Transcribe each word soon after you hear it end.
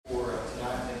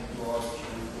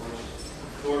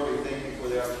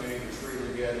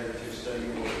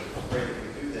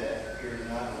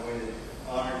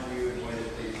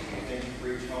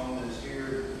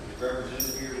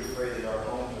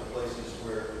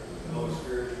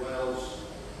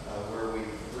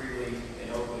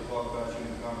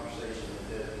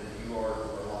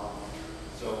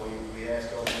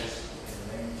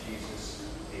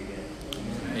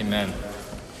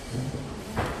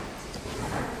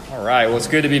All right, well, it's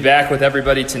good to be back with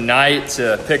everybody tonight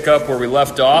to pick up where we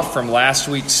left off from last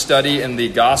week's study in the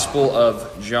Gospel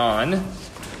of John.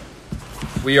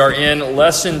 We are in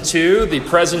Lesson 2, the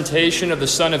presentation of the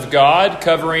Son of God,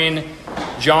 covering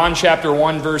John chapter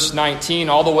 1, verse 19,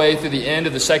 all the way through the end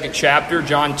of the second chapter,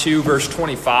 John 2, verse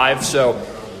 25. So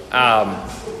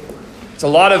it's a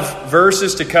lot of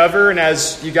verses to cover, and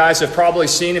as you guys have probably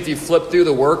seen if you flip through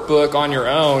the workbook on your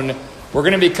own, we're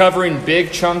going to be covering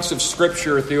big chunks of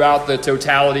Scripture throughout the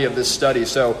totality of this study.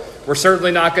 So we're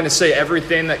certainly not going to say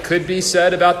everything that could be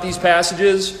said about these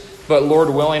passages, but Lord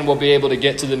willing, we'll be able to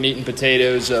get to the meat and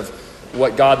potatoes of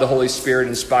what God the Holy Spirit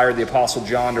inspired the Apostle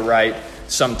John to write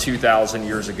some 2,000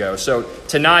 years ago. So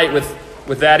tonight,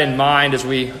 with that in mind, as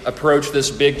we approach this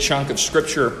big chunk of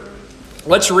Scripture,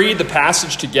 let's read the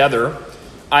passage together.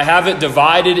 I have it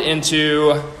divided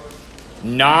into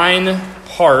 9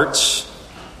 parts.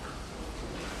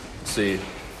 See,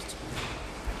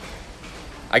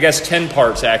 I guess 10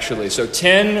 parts actually. So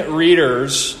 10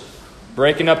 readers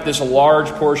breaking up this large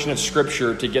portion of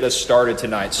Scripture to get us started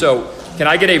tonight. So can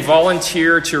I get a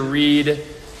volunteer to read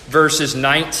verses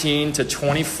 19 to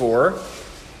 24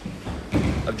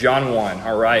 of John 1?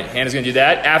 All right, Hannah's going to do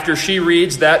that. After she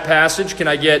reads that passage, can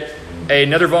I get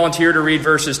another volunteer to read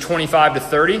verses 25 to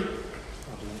 30?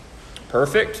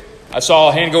 Perfect. I saw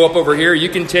a hand go up over here. You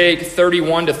can take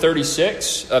 31 to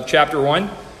 36 of chapter 1.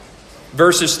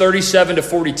 Verses 37 to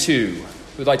 42.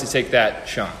 Who'd like to take that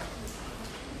chunk?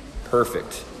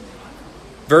 Perfect.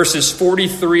 Verses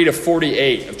 43 to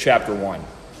 48 of chapter 1.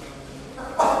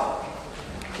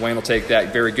 Wayne will take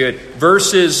that. Very good.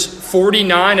 Verses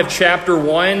 49 of chapter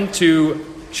 1 to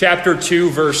chapter 2,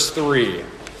 verse 3.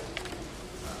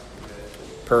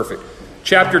 Perfect.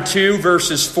 Chapter 2,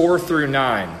 verses 4 through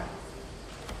 9.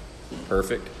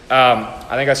 Perfect.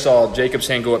 I think I saw Jacob's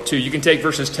hand go up too. You can take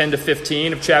verses 10 to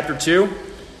 15 of chapter 2.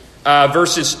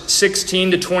 Verses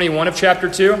 16 to 21 of chapter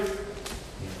 2.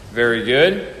 Very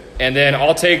good. And then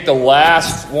I'll take the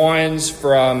last ones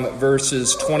from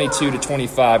verses 22 to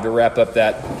 25 to wrap up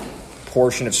that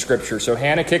portion of Scripture. So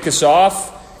Hannah, kick us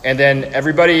off. And then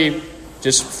everybody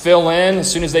just fill in. As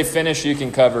soon as they finish, you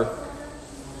can cover.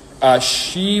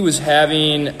 She was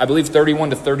having, I believe, 31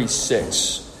 to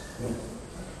 36.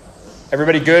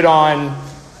 Everybody good on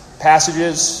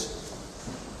passages?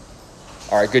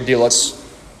 All right, good deal. Let's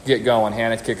get going.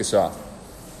 Hannah, kick us off.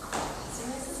 So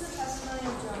this is the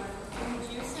testimony of John. When the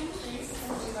Jews and priests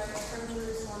and Levites from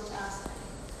Jerusalem asked him,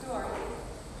 "Who are you?"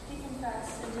 He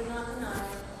confessed and did not deny,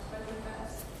 but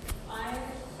confessed, I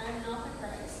am not the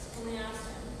Christ. And they asked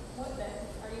him, "What then?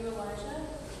 Are you Elijah?"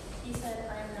 He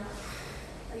said, "I am not."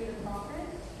 "Are you the prophet?"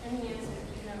 And he answered,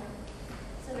 "No."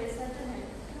 So they said to him,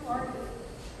 "Who are you?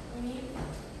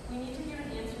 We need to give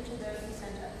an answer to those who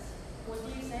sent us. What do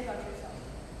you say about yourself?"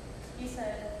 He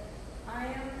said, "I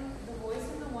am the voice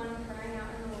of the one crying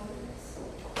out in the wilderness,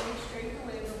 make straight the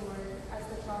way of the Lord, as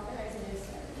the prophet Isaiah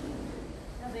said."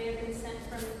 Now they have been sent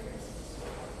from the Pharisees.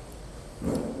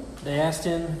 They asked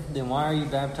him, "Then why are you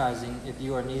baptizing if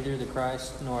you are neither the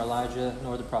Christ, nor Elijah,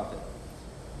 nor the prophet?"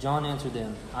 John answered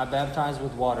them, "I baptize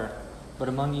with water, but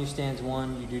among you stands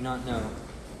one you do not know,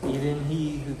 even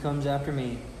he who comes after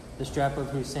me, the strap of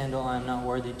whose sandal I am not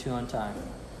worthy to untie."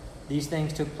 These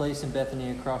things took place in Bethany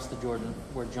across the Jordan,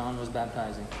 where John was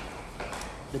baptizing.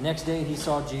 The next day he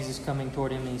saw Jesus coming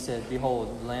toward him, and he said,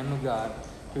 "Behold, the Lamb of God,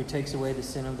 who takes away the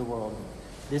sin of the world.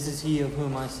 This is he of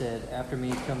whom I said, after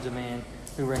me comes a man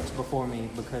who ranks before me,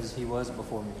 because he was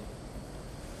before me."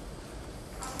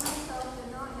 I myself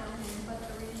did not know him, but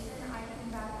the reason I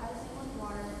came baptizing with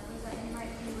water was that he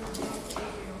might be revealed to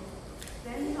Israel.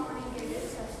 Then John gave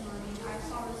his testimony, "I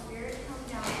saw the Spirit come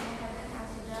down from heaven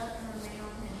as a dove and remain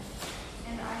on him.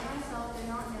 And I myself did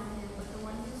not know him, but the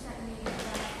one who sent me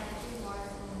baptized with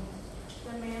water told me,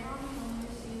 the man on whom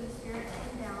you see the Spirit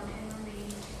come down and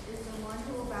remain is the one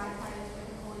who will baptize with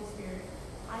the Holy Spirit.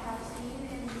 I have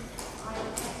seen and I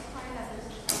will testify that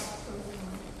this is God's chosen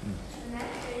one."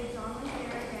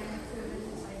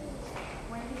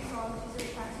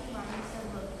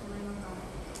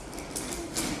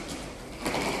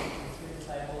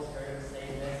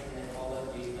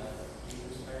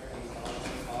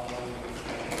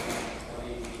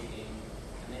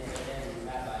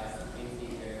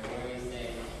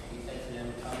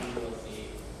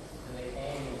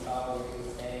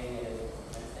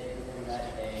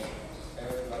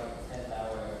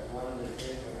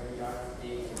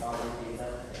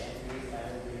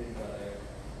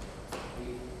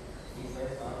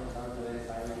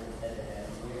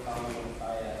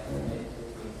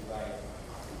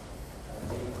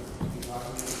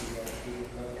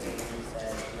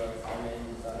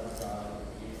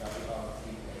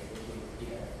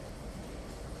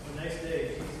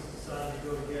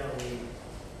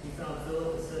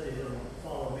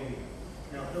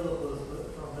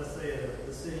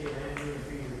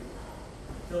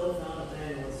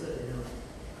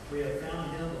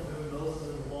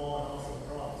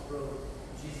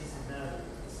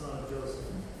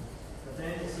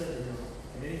 said to him,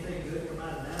 "Can anything good come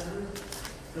out of Nazareth?"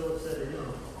 Philip said to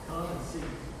him, "Come and see."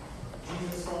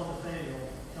 Jesus saw Nathanael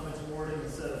coming toward him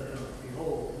and said of him,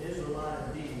 "Behold, an Israelite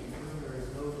indeed, in whom there is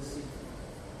no deceit."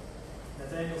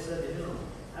 Nathanael said to him,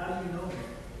 "How do you know me?"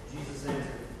 Jesus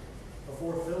answered,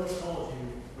 "Before Philip called you,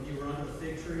 when you were under the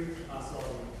fig tree, I saw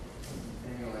you."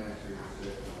 Nathanael answered and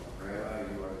said,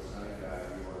 "Rabbi, you are the Son of God,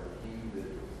 you are the King of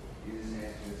Israel." Jesus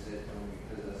answered and said to him,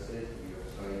 "Because I said to you, I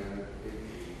saw you under the fig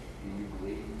tree, do you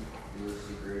believe? You will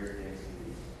see greater things than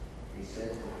these." And he said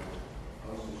to him,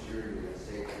 "Most assuredly, I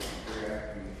say to you,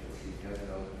 hereafter you shall see heaven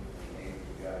open and the angels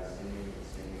of God ascending and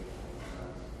descending upon the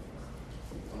sons of men."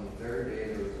 On the third day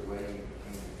there was a wedding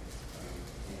in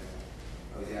Cana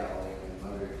of Galilee, and the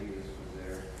mother of Jesus was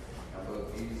there. Now both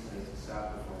Jesus and his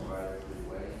disciples were invited to the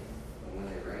wedding, and when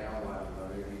they ran out wine, the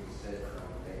mother of Jesus said to them,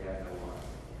 "They have no wine."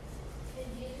 And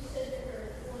Jesus said to her,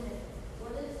 "Woman,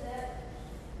 what does that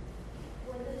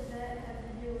have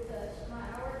to do with us? My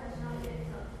hour has not yet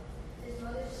come." His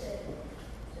mother said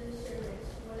to the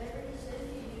servants, "Whatever he says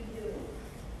to you, do it."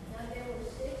 Now there were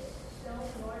 6 stone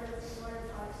water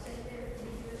pots set there for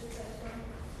the Jewish custom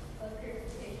of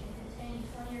purification, containing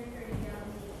 20 or 30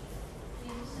 gallons each.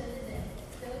 Jesus said to them,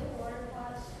 "Fill the water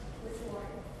pots with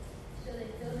water." So they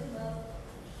filled them up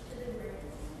to the brim.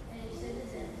 And he said to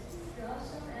them, "Draw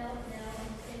some out now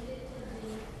and take it to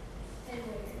the head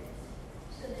waiter."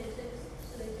 So they took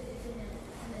it to him.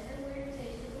 And the head waiter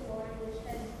tasted the water which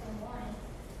had become wine,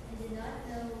 and did not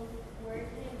know where it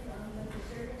came from, but the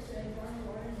servants who had drawn the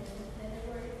water knew. Then the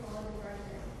waiter called the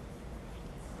bridegroom.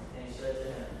 And he said to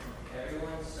him,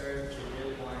 "Everyone serves the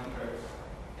good wine first,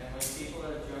 and when people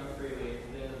have drunk freely,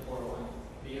 then the poor wine.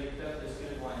 But you have kept this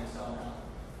good wine until now."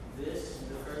 This,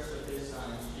 the first of his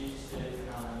signs, Jesus did in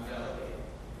Cana of Galilee,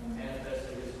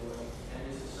 manifested his glory, and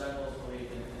his disciples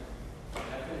believed in him.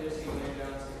 After this he went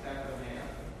down to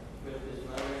Capernaum with his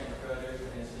mother and his brothers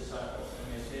and his disciples, and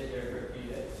they stayed there for a few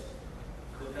days.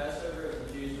 The Passover of the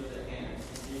Jews was at hand,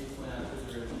 and Jesus went out to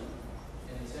Jerusalem.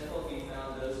 In the temple he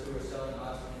found those who were selling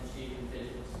oxen and sheep and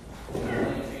pigeons, and the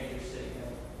money changers sitting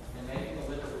there. And making a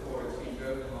whip of cords, he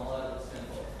drove them all out of the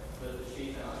temple, both the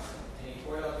sheep and oxen. And he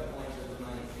poured out the coins of the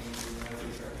money changers and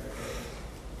every church their clothes.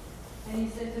 And he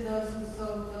said to those who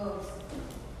sold doves,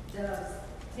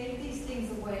 "Take these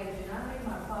things away, and do not make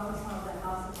my father's house a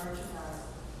house of merchandise."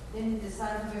 Then he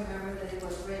decided to remember that it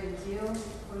was written, "Zeal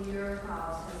for your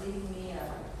house has eaten me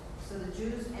up." So the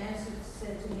Jews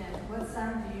said to him, "What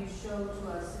sign do you show to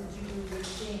us since you do these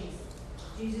things?"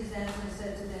 Jesus answered and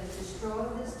said to them, "Destroy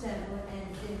this temple, and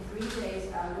in 3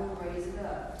 days I will raise it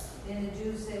up." Then the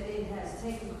Jews said, "It has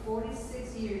taken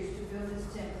 46 years to build this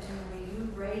temple, and will you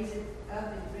raise it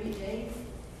up in 3 days?"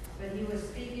 But he was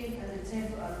speaking of the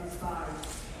temple of his body.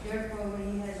 Therefore,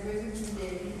 when he has risen from the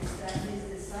dead,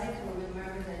 his disciples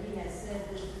remembered that he had said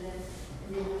this to them,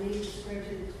 and they believed the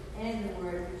scripture and the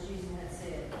word which Jesus had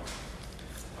said.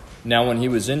 Now when he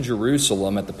was in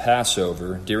Jerusalem at the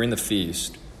Passover, during the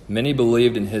feast, many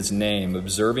believed in his name,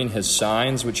 observing his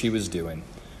signs which he was doing.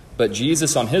 But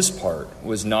Jesus on his part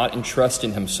was not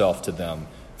entrusting himself to them,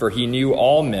 for he knew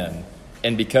all men,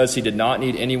 and because he did not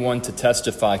need anyone to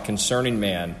testify concerning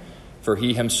man, for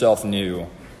he himself knew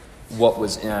what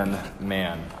was in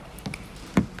man.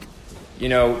 You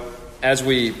know, as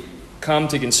we come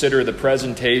to consider the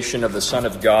presentation of the Son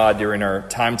of God during our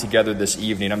time together this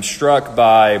evening, I'm struck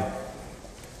by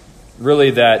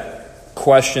really that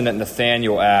question that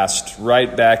Nathanael asked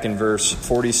right back in verse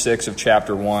 46 of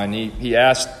chapter 1. He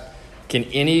asked, "Can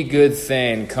any good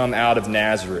thing come out of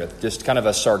Nazareth?" Just kind of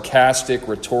a sarcastic,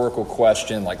 rhetorical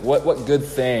question, like what good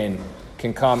thing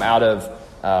can come out of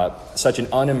such an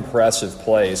unimpressive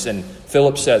place? And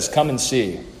Philip says, "Come and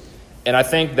see." And I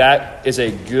think that is a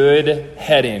good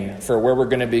heading for where we're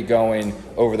going to be going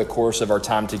over the course of our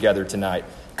time together tonight.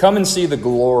 Come and see the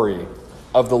glory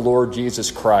of the Lord Jesus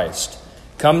Christ.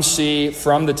 Come see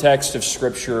from the text of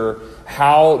Scripture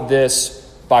how this,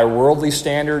 by worldly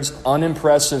standards,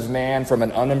 unimpressive man from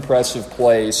an unimpressive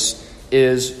place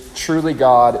is truly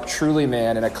God, truly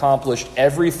man, and accomplished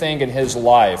everything in his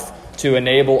life to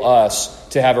enable us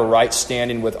to have a right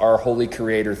standing with our holy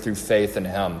Creator through faith in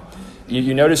him.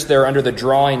 You notice there under the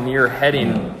drawing near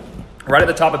heading, right at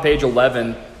the top of page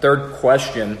 11, third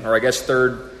question, or I guess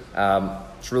third,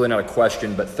 it's really not a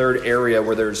question, but third area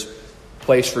where there's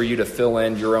place for you to fill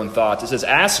in your own thoughts. It says,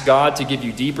 ask God to give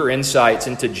you deeper insights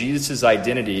into Jesus'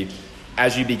 identity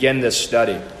as you begin this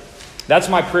study. That's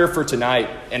my prayer for tonight,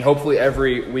 and hopefully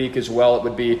every week as well. It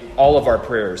would be all of our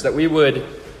prayers, that we would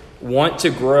want to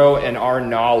grow in our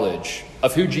knowledge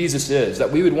of who Jesus is,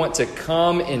 that we would want to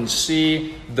come and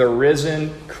see the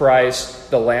risen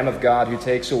Christ, the Lamb of God who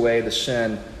takes away the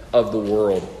sin of the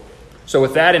world. So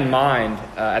with that in mind,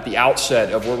 at the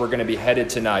outset of where we're going to be headed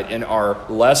tonight in our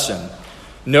lesson,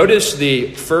 notice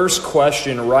the first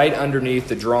question right underneath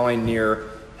the drawing near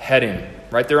heading,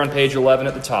 right there on page 11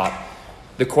 at the top.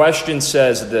 The question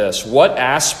says this: what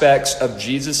aspects of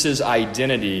Jesus'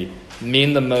 identity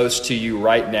mean the most to you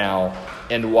right now,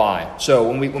 and why? So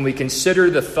when we consider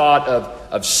the thought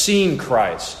of seeing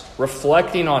Christ,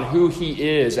 reflecting on who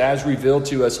he is as revealed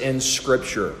to us in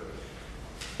Scripture,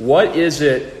 what is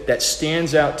it that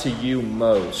stands out to you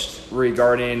most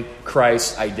regarding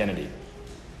Christ's identity?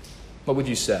 What would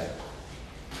you say?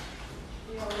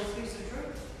 He always speaks the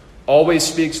truth. Always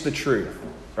speaks the truth,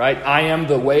 right? I am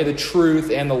the way, the truth,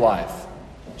 and the life.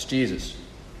 It's Jesus,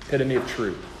 epitome of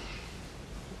truth.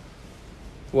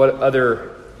 What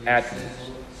other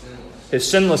attributes? His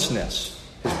sinlessness,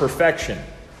 his perfection.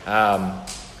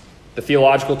 The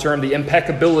theological term, the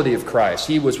impeccability of Christ.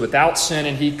 He was without sin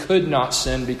and he could not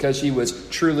sin because he was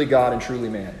truly God and truly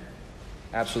man.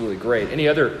 Absolutely great. Any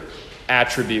other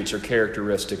attributes or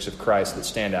characteristics of Christ that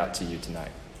stand out to you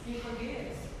tonight? He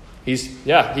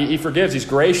forgives. He forgives. He's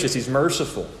gracious. He's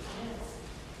merciful.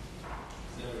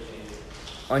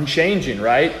 Unchanging,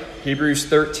 right? Hebrews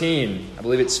 13, I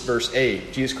believe it's verse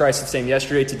 8. Jesus Christ is the same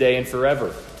yesterday, today, and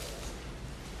forever.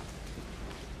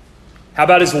 How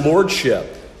about his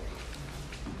lordship?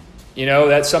 You know,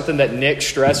 that's something that Nick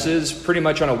stresses pretty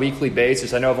much on a weekly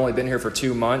basis. I know I've only been here for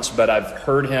 2 months, but I've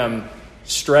heard him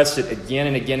stress it again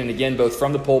and again and again, both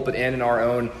from the pulpit and in our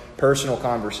own personal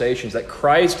conversations, that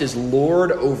Christ is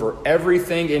Lord over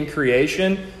everything in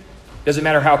creation. Doesn't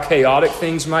matter how chaotic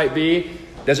things might be.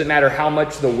 Doesn't matter how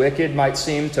much the wicked might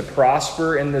seem to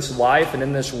prosper in this life and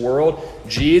in this world.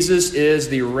 Jesus is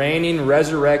the reigning,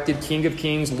 resurrected King of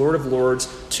Kings, Lord of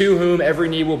Lords, to whom every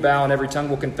knee will bow and every tongue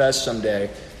will confess someday.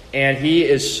 And he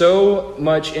is so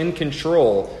much in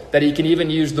control that he can even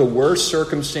use the worst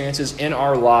circumstances in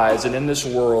our lives and in this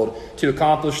world to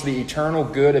accomplish the eternal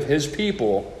good of his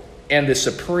people and the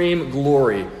supreme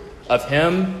glory of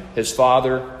him, his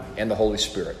Father, and the Holy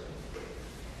Spirit.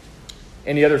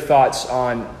 Any other thoughts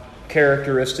on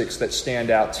characteristics that stand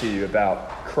out to you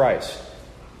about Christ?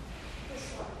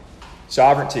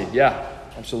 Sovereignty, yeah,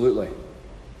 absolutely.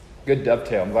 Good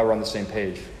dovetail. I'm glad we're on the same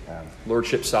page.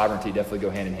 Lordship, sovereignty definitely go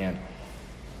hand in hand.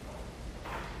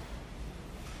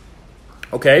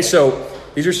 Okay, so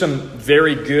these are some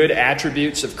very good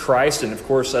attributes of Christ. And of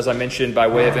course, as I mentioned by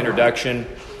way of introduction,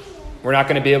 we're not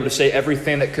going to be able to say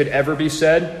everything that could ever be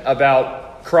said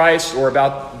about Christ or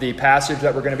about the passage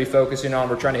that we're going to be focusing on.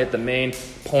 We're trying to hit the main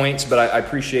points, but I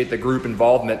appreciate the group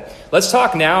involvement. Let's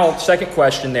talk now, second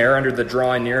question there under the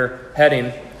drawing near heading.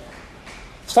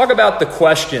 Let's talk about the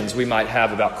questions we might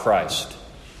have about Christ.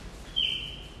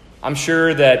 I'm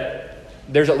sure that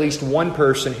there's at least one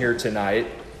person here tonight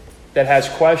that has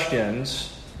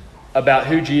questions about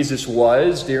who Jesus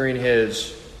was during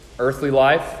his earthly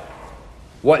life,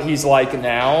 what he's like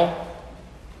now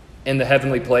in the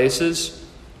heavenly places.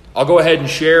 I'll go ahead and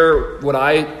share what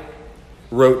I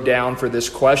wrote down for this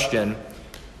question.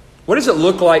 What does it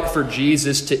look like for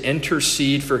Jesus to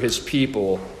intercede for his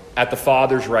people at the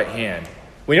Father's right hand?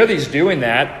 We know that he's doing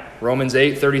that. Romans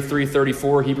 8, 33,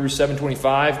 34, Hebrews 7,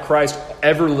 25. Christ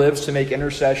ever lives to make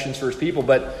intercessions for his people.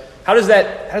 But how does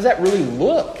that really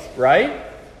look, right?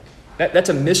 That's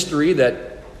a mystery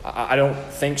that I don't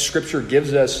think Scripture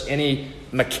gives us any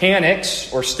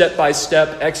mechanics or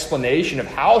step-by-step explanation of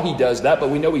how he does that,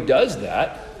 but we know he does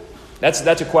that.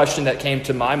 That's a question that came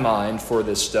to my mind for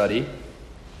this study.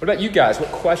 What about you guys? What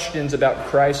questions about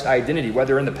Christ's identity,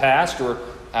 whether in the past or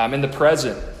in the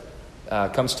present,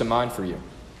 comes to mind for you?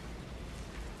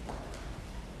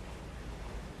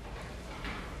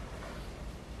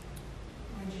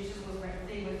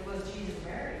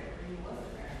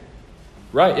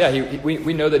 Right, yeah,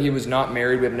 we know that he was not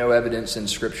married. We have no evidence in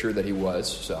Scripture that he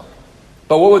was. So,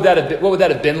 but what would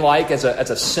that have been like as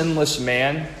a sinless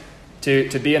man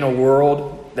to be in a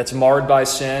world that's marred by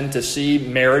sin, to see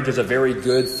marriage as a very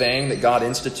good thing that God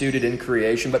instituted in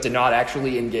creation, but to not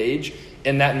actually engage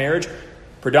in that marriage,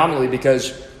 predominantly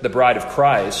because the bride of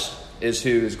Christ is who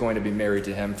is going to be married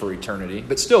to him for eternity.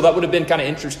 But still, that would have been kind of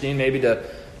interesting maybe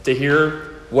to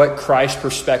hear what Christ's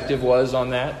perspective was on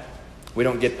that. We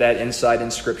don't get that insight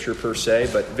in Scripture per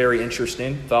se, but very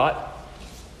interesting thought.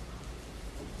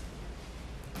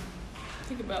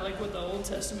 Think about like what the Old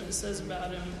Testament says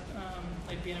about him,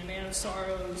 like being a man of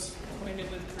sorrows, acquainted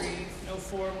with grief, no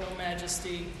form, no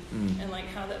majesty, and like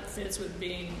how that fits with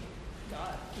being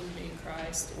God, with being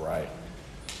Christ. Right.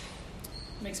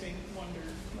 Makes me wonder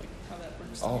like how that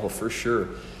works. Oh, together. for sure.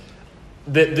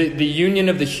 The union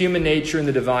of the human nature and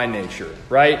the divine nature,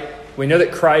 right? we know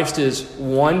that Christ is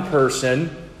one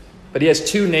person, but he has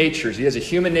two natures. He has a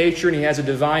human nature and he has a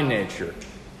divine nature.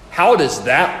 How does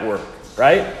that work,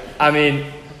 right? I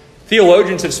mean,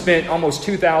 theologians have spent almost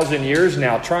 2,000 years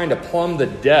now trying to plumb the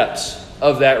depths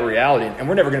of that reality. And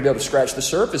we're never going to be able to scratch the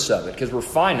surface of it because we're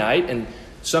finite, and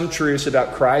some truths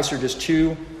about Christ are just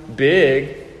too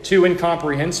big, too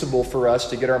incomprehensible for us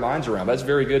to get our minds around. That's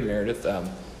very good, Meredith.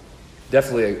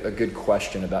 Definitely a good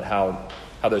question about how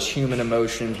those human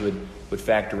emotions would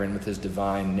factor in with his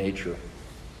divine nature.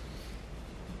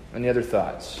 Any other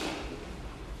thoughts?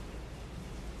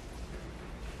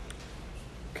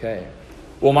 Okay.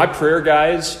 Well, my prayer,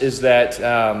 guys, is that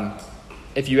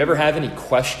if you ever have any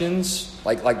questions,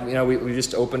 like we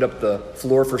just opened up the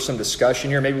floor for some discussion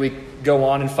here. Maybe we go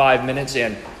on in 5 minutes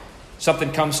and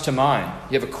something comes to mind.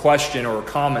 You have a question or a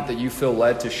comment that you feel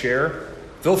led to share.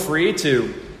 Feel free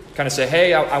to kind of say,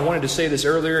 hey, I wanted to say this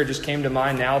earlier. It just came to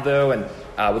mind now, though, and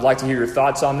I would like to hear your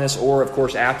thoughts on this. Or, of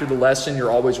course, after the lesson, you're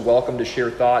always welcome to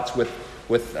share thoughts with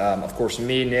of course,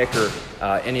 me, Nick, or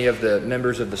any of the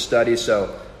members of the study.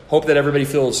 So hope that everybody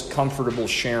feels comfortable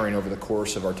sharing over the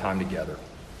course of our time together.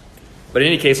 But in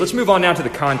any case, let's move on now to the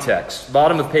context.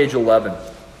 Bottom of page 11.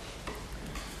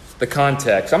 The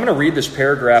context. I'm going to read this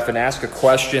paragraph and ask a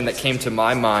question that came to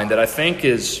my mind that I think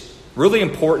is really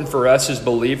important for us as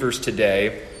believers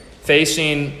today,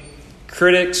 facing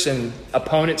critics and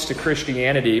opponents to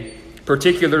Christianity,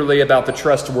 particularly about the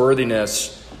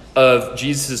trustworthiness of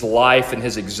Jesus' life and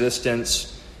his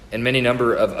existence and many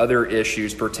number of other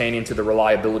issues pertaining to the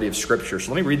reliability of Scripture.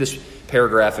 So let me read this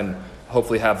paragraph and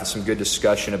hopefully have some good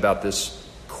discussion about this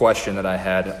question that I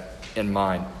had in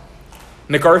mind.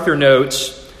 MacArthur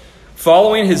notes,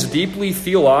 following his deeply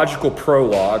theological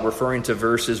prologue, referring to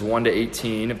verses 1 to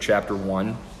 18 of chapter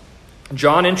 1,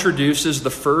 John introduces the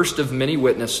first of many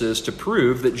witnesses to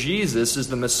prove that Jesus is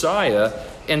the Messiah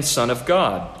and Son of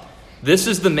God. This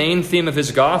is the main theme of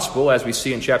his gospel, as we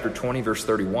see in chapter 20, verse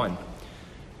 31.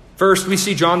 First, we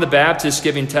see John the Baptist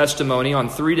giving testimony on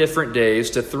 3 different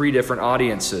days to 3 different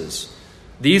audiences.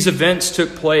 These events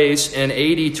took place in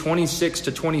AD 26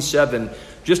 to 27,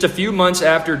 just a few months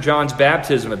after John's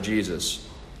baptism of Jesus.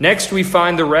 Next, we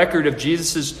find the record of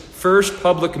Jesus' first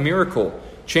public miracle,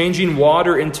 changing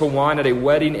water into wine at a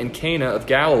wedding in Cana of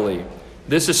Galilee.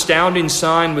 This astounding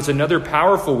sign was another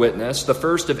powerful witness, the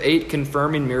first of 8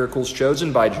 confirming miracles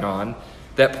chosen by John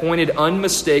that pointed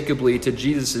unmistakably to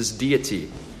Jesus'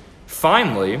 deity.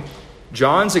 Finally,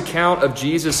 John's account of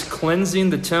Jesus cleansing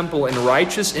the temple in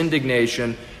righteous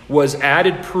indignation was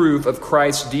added proof of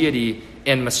Christ's deity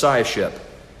and messiahship.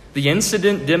 The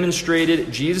incident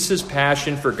demonstrated Jesus'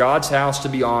 passion for God's house to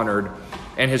be honored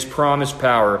and his promised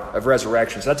power of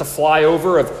resurrection. So that's a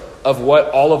flyover of what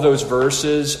all of those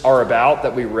verses are about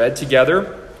that we read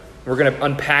together. We're going to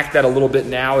unpack that a little bit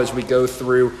now as we go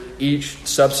through each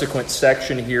subsequent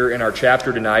section here in our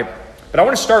chapter tonight. But I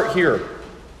want to start here.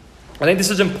 I think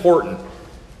this is important.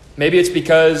 Maybe it's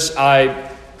because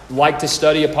I like to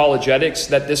study apologetics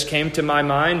that this came to my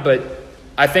mind, but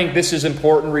I think this is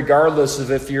important regardless of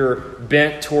if you're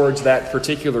bent towards that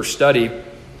particular study.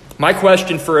 My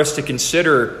question for us to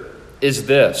consider is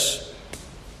this.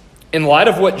 In light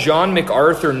of what John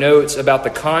MacArthur notes about the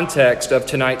context of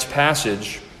tonight's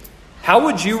passage, how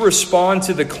would you respond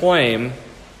to the claim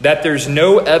that there's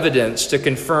no evidence to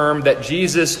confirm that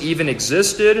Jesus even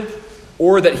existed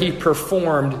or that he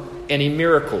performed any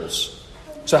miracles?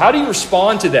 So how do you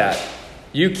respond to that?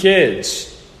 You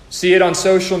kids see it on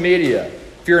social media.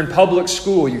 If you're in public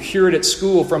school, you hear it at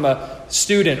school from a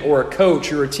student or a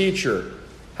coach or a teacher.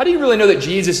 How do you really know that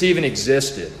Jesus even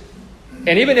existed?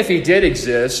 And even if he did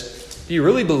exist, do you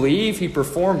really believe he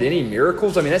performed any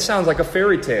miracles? I mean, that sounds like a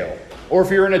fairy tale. Or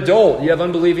if you're an adult, you have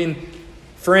unbelieving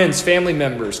friends, family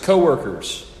members,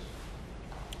 coworkers.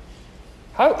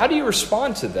 How do you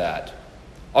respond to that?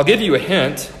 I'll give you a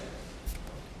hint.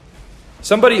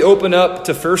 Somebody open up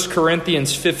to 1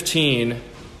 Corinthians 15,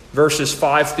 verses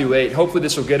 5 through 8. Hopefully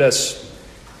this will get us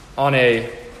on a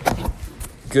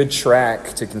good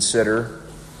track to consider.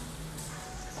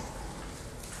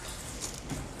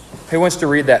 Who wants to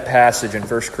read that passage in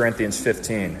 1 Corinthians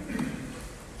 15?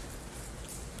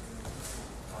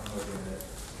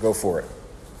 Go for it.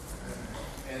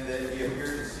 And that he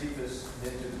appeared to Cephas,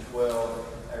 then to the 12.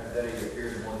 After that he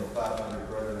appeared to more than 500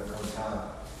 brethren at one time,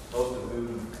 most of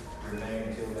whom remain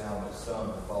until now, but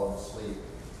some have fallen asleep.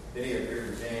 Then he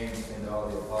appeared to James and to all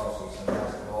the apostles, and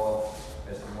last of all,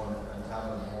 as the one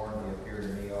untimely born, he appeared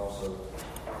to me also.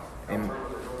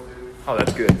 Oh,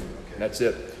 that's good. That's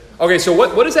it. Okay, so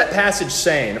what is that passage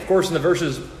saying? Of course, in the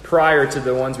verses prior to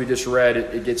the ones we just read,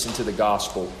 it gets into the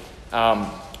gospel.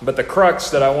 But the crux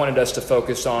that I wanted us to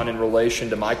focus on in relation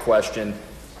to my question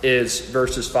is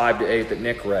verses 5 to 8 that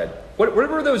Nick read. What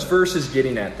were those verses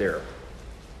getting at there?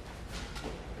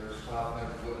 There's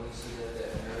 500 witnesses at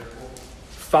that miracle.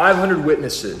 500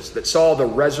 witnesses that saw the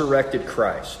resurrected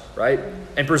Christ, right?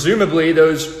 And presumably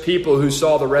those people who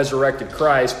saw the resurrected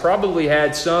Christ probably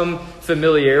had some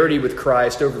familiarity with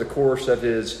Christ over the course of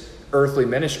his earthly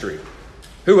ministry.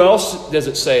 Who else does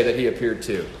it say that he appeared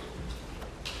to?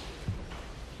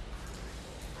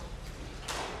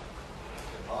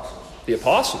 The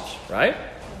apostles, right?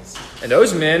 And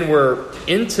those men were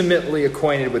intimately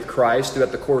acquainted with Christ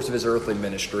throughout the course of his earthly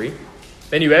ministry.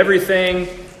 They knew everything.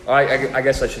 I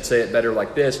guess I should say it better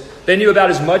like this. They knew about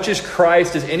as much as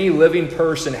Christ as any living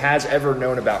person has ever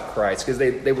known about Christ, because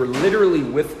they were literally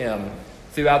with him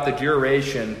throughout the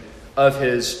duration of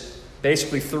his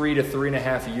basically 3 to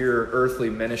 3.5 year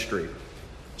earthly ministry.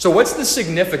 So what's the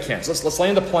significance? Let's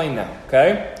land the plane now,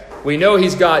 okay? We know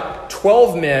he's got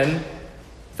 12 men,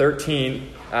 13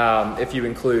 if you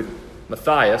include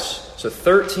Matthias. So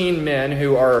 13 men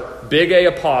who are big A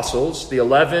apostles, the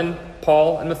 11,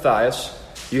 Paul and Matthias.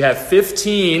 You have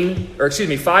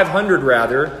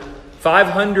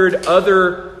 500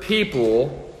 other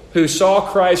people who saw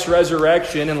Christ's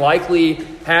resurrection and likely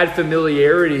had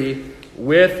familiarity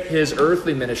with his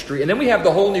earthly ministry. And then we have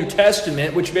the whole New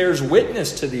Testament, which bears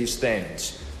witness to these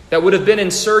things that would have been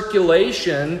in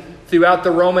circulation throughout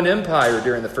the Roman Empire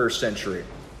during the first century.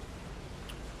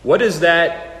 What does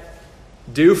that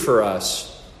do for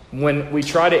us when we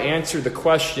try to answer the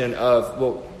question of,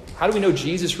 well, how do we know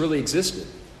Jesus really existed?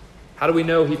 How do we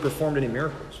know he performed any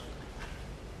miracles?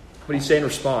 What do you say in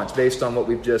response based on what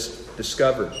we've just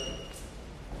discovered?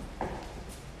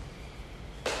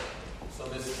 So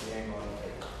this is the angle I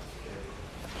take.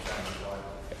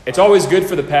 It's always good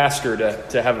for the pastor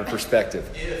to have a perspective.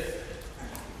 If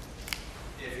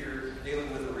you're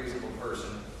dealing with a reasonable person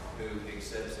who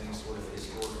accepts any sort of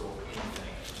historical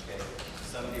anything, okay,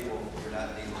 some people you're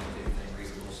not dealing with anything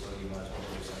reasonable, so you might as well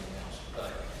do something else.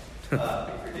 But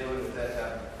if you're dealing with that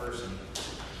type of person,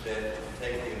 that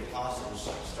take the apostles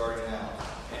starting out,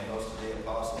 and most of the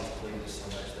apostles believed this so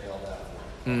much they all died for it.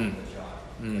 John.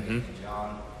 Mm-hmm. And John,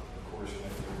 of course,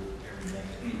 went through everything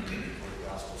that he did before the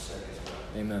gospel said as well.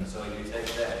 Amen. So you take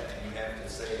that and you have to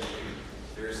say that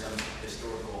there is some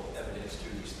historical evidence to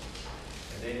these things.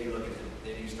 And then you look at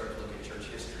then you start to look at church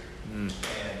history and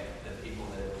the people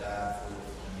that have died for.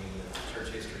 The church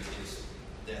history is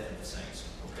death of the saints.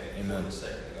 Okay, Amen. For the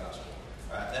sake of the gospel.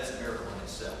 All right, that's a miracle in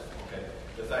itself. Okay,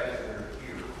 the fact that we're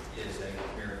here is a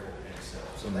miracle in itself.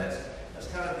 So that's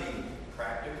kind of the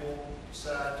practical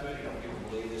side to it. You know, people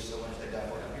believe this so much they die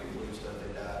for it. People believe stuff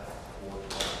they die for all the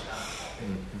time.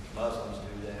 Okay? Muslims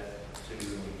do that too. A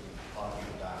lot of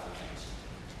people die for things.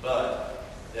 But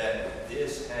that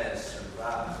this has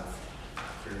survived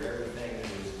through everything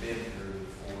that it's been through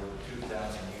for 2,000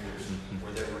 years,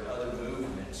 where there were other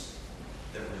movements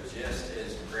that were just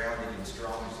as grounded and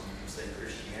strong as you can say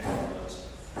Christianity was,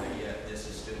 but yet this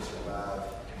has still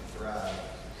survived and thrived,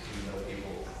 even though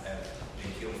people have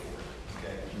been killed for it.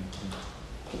 Okay?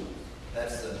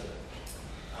 That's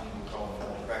I'm going to call it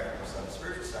the practical side. The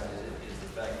spiritual side is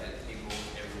the fact that people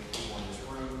in this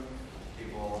room,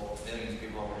 millions of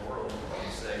people all over the world,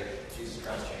 can say, Jesus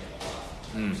Christ changed my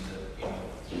life. I used to, go in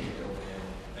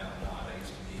Mount Nine. I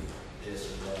used to be this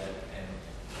or that, and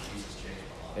Jesus changed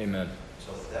my life. Amen.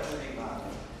 So that would be my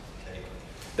take.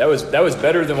 That was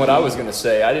better than what I was going to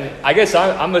say. I guess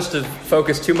I must have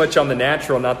focused too much on the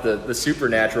natural, not the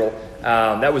supernatural.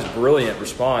 That was a brilliant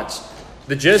response.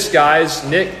 The gist, guys,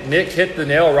 Nick hit the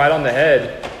nail right on the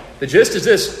head. The gist is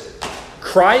this: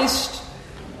 Christ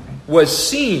was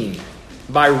seen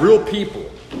by real people.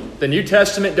 The New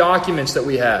Testament documents that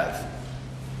we have,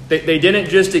 they didn't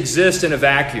just exist in a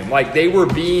vacuum. Like, they were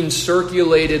being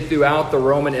circulated throughout the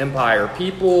Roman Empire.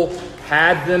 People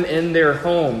had them in their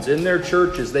homes, in their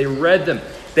churches. They read them.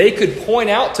 They could point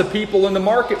out to people in the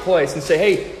marketplace and say,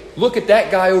 hey, look at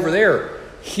that guy over there.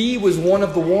 He was one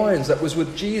of the ones that was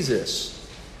with Jesus.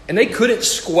 And they couldn't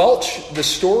squelch the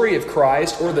story of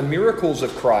Christ or the miracles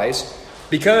of Christ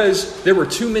because there were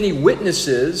too many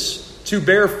witnesses to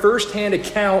bear firsthand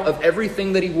account of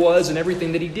everything that he was and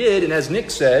everything that he did. And as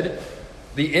Nick said,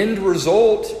 the end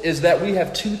result is that we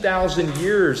have 2,000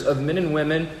 years of men and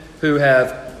women who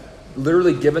have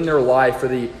literally given their life for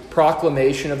the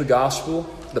proclamation of the gospel,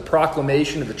 the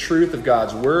proclamation of the truth of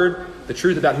God's word, the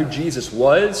truth about who Jesus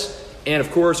was. And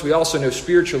of course, we also know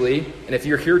spiritually, and if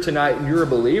you're here tonight and you're a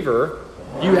believer,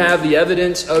 you have the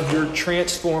evidence of your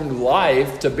transformed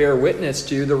life to bear witness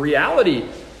to the reality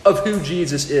of who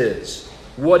Jesus is,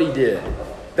 what he did.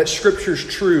 that Scripture's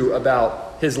true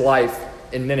about his life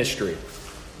and ministry.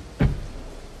 Does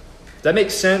that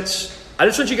make sense? I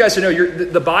just want you guys to know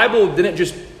the Bible didn't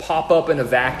just pop up in a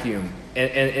vacuum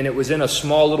and it was in a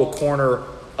small little corner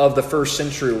of the first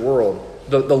century world.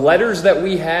 The letters that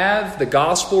we have, the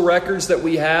gospel records that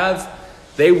we have,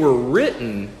 they were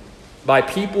written by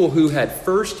people who had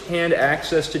first-hand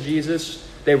access to Jesus.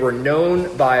 They were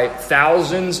known by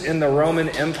thousands in the Roman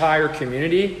Empire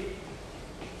community,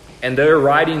 and their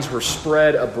writings were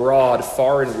spread abroad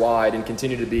far and wide and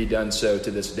continue to be done so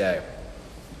to this day.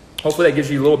 Hopefully that gives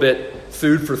you a little bit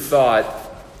food for thought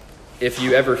if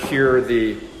you ever hear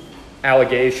the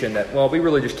allegation that, well, we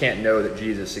really just can't know that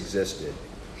Jesus existed.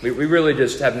 We really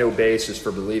just have no basis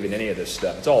for believing any of this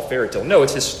stuff. It's all fairy tale. No,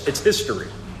 it's history.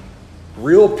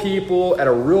 Real people at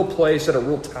a real place at a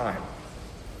real time.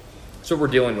 That's what we're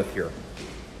dealing with here.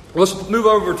 Well, let's move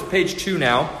over to page 2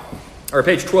 now, or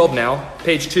page 12 now.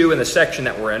 Page 2 in the section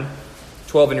that we're in.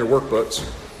 12 in your workbooks.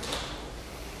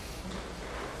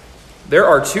 There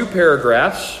are 2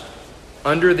 paragraphs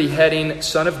under the heading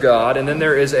Son of God, and then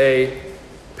there is a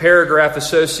paragraph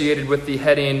associated with the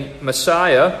heading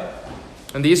Messiah.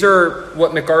 And these are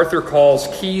what MacArthur calls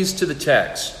keys to the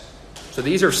text. So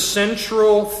these are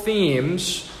central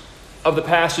themes of the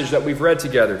passage that we've read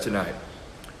together tonight.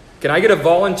 Can I get a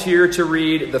volunteer to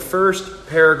read the first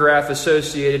paragraph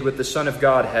associated with the Son of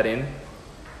God heading?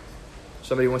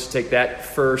 Somebody wants to take that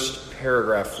first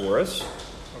paragraph for us.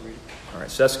 All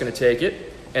right, Seth's going to take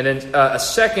it. And then a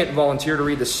second volunteer to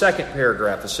read the second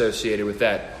paragraph associated with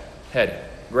that heading.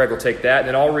 Greg will take that, and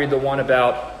then I'll read the one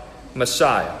about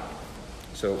Messiah.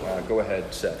 So go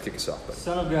ahead, Seth, kick us off. Buddy.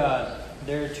 Son of God.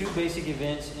 There are 2 basic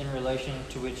events in relation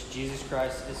to which Jesus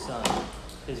Christ is Son: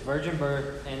 his virgin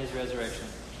birth and his resurrection.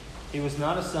 He was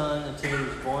not a son until he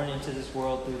was born into this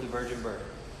world through the virgin birth.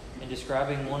 In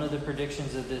describing one of the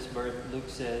predictions of this birth, Luke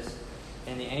says,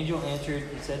 "And the angel answered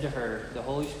and said to her, The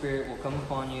Holy Spirit will come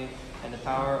upon you, and the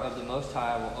power of the Most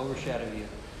High will overshadow you.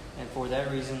 And for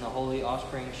that reason the holy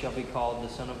offspring shall be called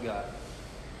the Son of God."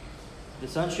 The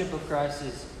sonship of Christ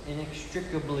is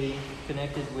inextricably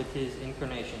connected with his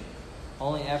incarnation.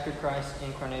 Only after Christ's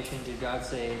incarnation did God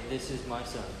say, "This is my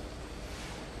Son."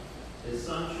 His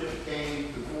sonship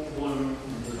came to full bloom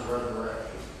in his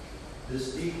resurrection. This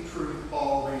deep truth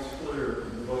Paul makes clear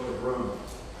in the book of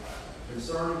Romans.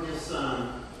 Concerning his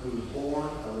Son, who was born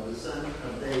of a descendant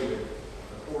of David,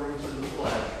 according to the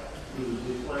flesh, who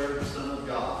was declared the Son of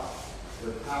God,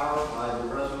 with power by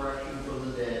the resurrection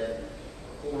from the dead,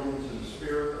 according to the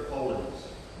Spirit of holiness,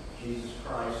 Jesus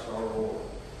Christ our Lord.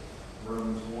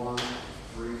 Romans 1,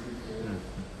 3-4.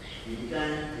 He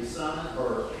became a son at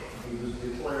birth. He was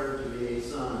declared to be a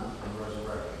son in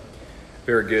resurrection.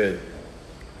 Very good.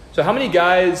 So how many of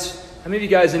you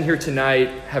guys in here tonight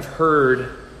have heard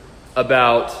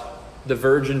about the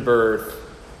virgin birth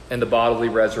and the bodily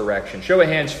resurrection? Show of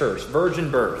hands first.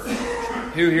 Virgin birth.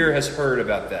 Who here has heard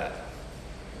about that?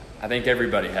 I think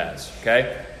everybody has.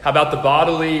 Okay. How about the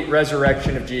bodily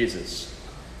resurrection of Jesus?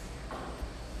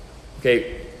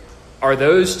 Okay. Are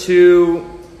those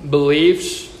 2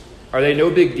 beliefs, are they no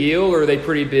big deal, or are they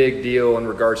pretty big deal in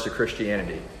regards to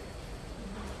Christianity?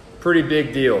 Pretty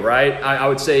big deal, right? I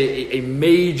would say a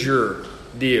major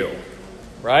deal,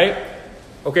 right?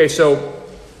 Okay, so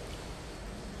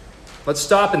let's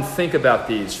stop and think about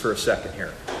these for a second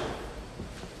here.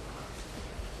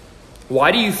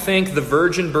 Why do you think the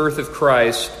virgin birth of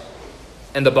Christ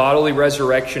and the bodily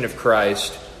resurrection of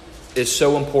Christ is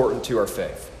so important to our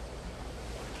faith?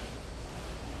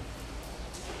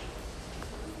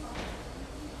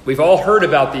 We've all heard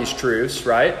about these truths,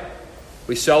 right?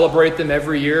 We celebrate them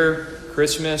every year,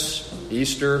 Christmas,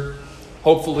 Easter,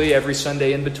 hopefully every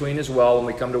Sunday in between as well when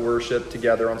we come to worship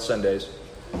together on Sundays.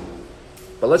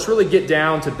 But let's really get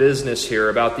down to business here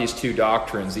about these 2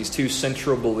 doctrines, these 2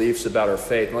 central beliefs about our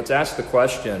faith. And let's ask the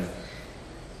question,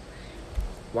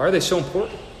 why are they so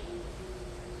important?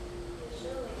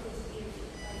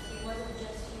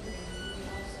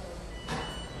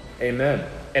 Amen.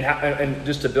 And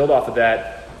just to build off of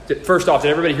that, first off,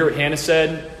 did everybody hear what Hannah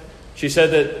said? She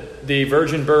said that the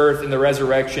virgin birth and the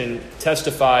resurrection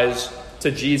testifies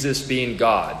to Jesus being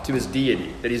God, to his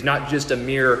deity, that he's not just a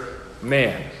mere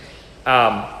man.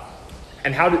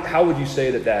 And how would you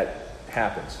say that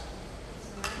happens?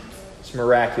 It's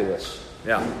miraculous.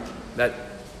 Yeah, I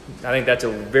think that's a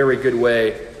very good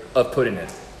way of putting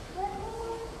it.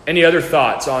 Any other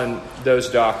thoughts on those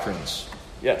doctrines?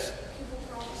 Yes.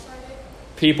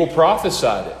 People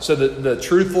prophesied it. So the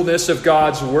truthfulness of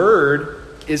God's word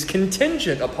is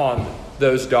contingent upon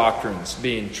those doctrines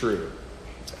being true.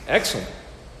 Excellent.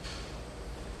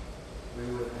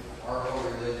 Our whole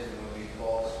religion would be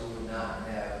false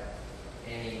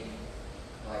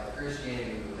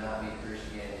Christianity would not be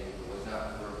Christianity if it was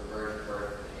not for the virgin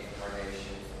birth, the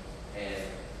incarnation, and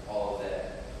all of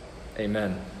that.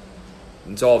 Amen.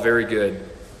 It's all very good.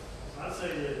 I'd say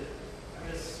that,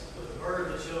 I guess, with the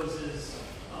birth, it shows his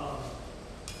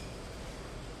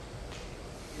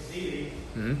deity,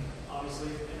 obviously,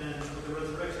 and then with the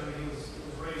resurrection, I mean, he was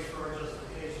raised for our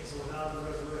justification. So without the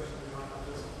resurrection, we might not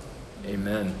justify.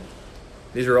 Amen.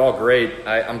 These are all great.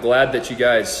 I'm glad that you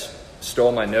guys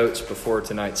stole my notes before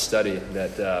tonight's study,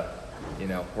 that,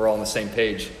 we're all on the same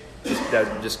page.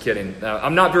 Just kidding.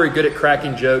 I'm not very good at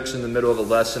cracking jokes in the middle of a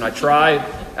lesson. I try.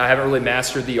 I haven't really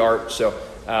mastered the art. So,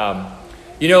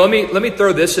 let me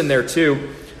throw this in there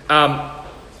too.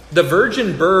 The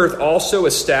virgin birth also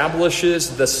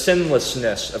establishes the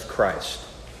sinlessness of Christ.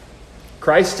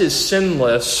 Christ is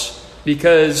sinless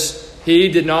because he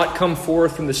did not come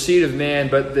forth from the seed of man,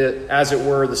 but as it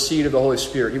were, the seed of the Holy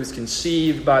Spirit. He was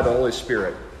conceived by the Holy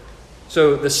Spirit.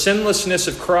 So the sinlessness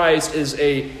of Christ is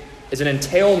an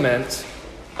entailment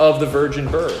of the virgin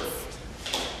birth.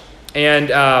 And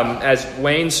as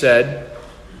Wayne said,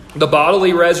 the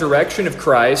bodily resurrection of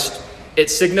Christ, it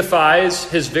signifies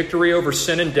his victory over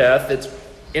sin and death. It's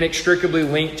inextricably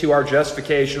linked to our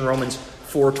justification, Romans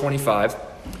 4:25.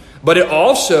 But it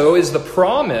also is the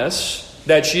promise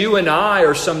that you and I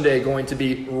are someday going to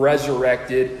be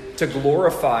resurrected to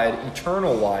glorified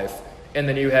eternal life in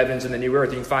the new heavens and the new earth.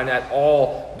 You can find that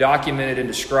all documented and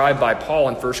described by Paul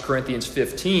in 1 Corinthians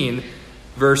 15,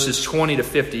 verses 20 to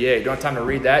 58. Don't have time to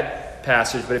read that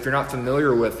passage, but if you're not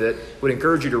familiar with it, I would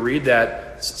encourage you to read that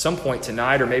at some point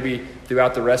tonight or maybe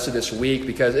throughout the rest of this week,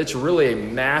 because it's really a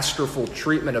masterful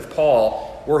treatment of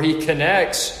Paul where he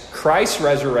connects Christ's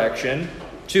resurrection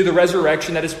to the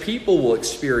resurrection that his people will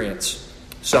experience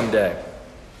someday.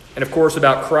 And of course,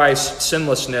 about Christ's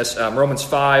sinlessness, Romans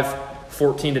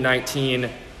 5:14 to 19,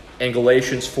 and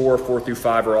Galatians 4 through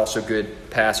 5 are also good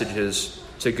passages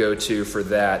to go to for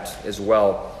that as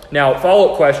well. Now,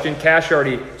 follow-up question. Cash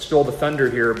already stole the thunder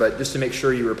here, but just to make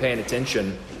sure you were paying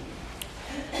attention.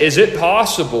 Is it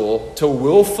possible to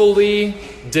willfully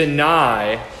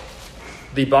deny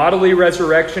the bodily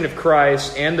resurrection of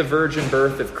Christ and the virgin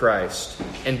birth of Christ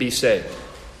and be saved?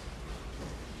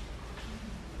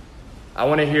 I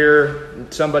want to hear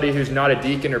somebody who's not a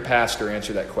deacon or pastor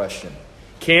answer that question.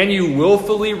 Can you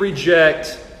willfully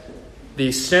reject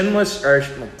the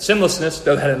sinlessness,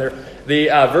 throw that in there, the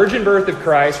virgin birth of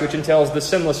Christ, which entails the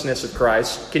sinlessness of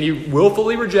Christ? Can you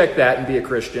willfully reject that and be a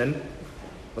Christian?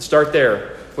 Let's start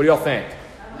there. What do y'all think?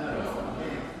 No.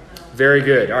 Very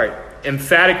good. All right.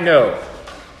 Emphatic no.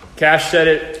 Cash said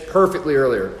it perfectly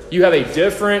earlier. You have a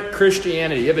different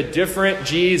Christianity. You have a different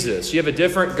Jesus. You have a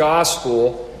different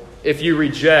gospel if you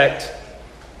reject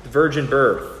the virgin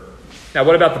birth. Now,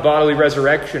 what about the bodily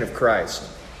resurrection of Christ?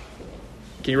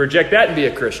 Can you reject that and be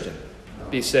a Christian?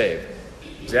 Be saved?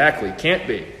 Exactly. Can't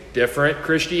be. Different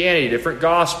Christianity, different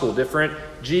gospel, different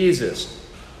Jesus.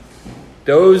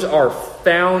 Those are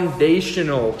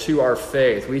foundational to our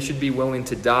faith. We should be willing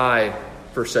to die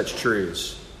for such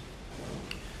truths.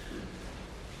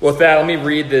 With that, let me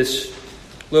read this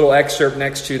little excerpt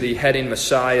next to the heading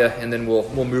Messiah, and then we'll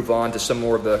move on to some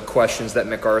more of the questions that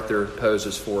MacArthur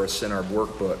poses for us in our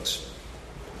workbooks.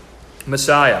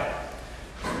 Messiah,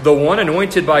 the one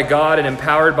anointed by God and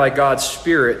empowered by God's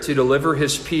Spirit to deliver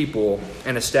his people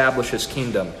and establish his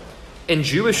kingdom. In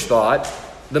Jewish thought,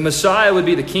 the Messiah would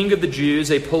be the king of the Jews,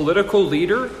 a political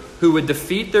leader who would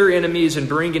defeat their enemies and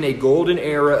bring in a golden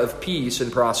era of peace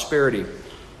and prosperity.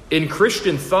 In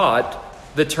Christian thought,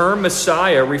 the term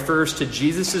Messiah refers to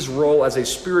Jesus' role as a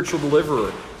spiritual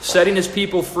deliverer, setting his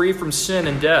people free from sin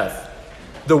and death.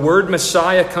 The word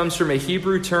Messiah comes from a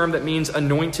Hebrew term that means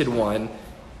anointed one.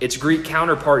 Its Greek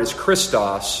counterpart is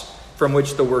Christos, from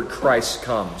which the word Christ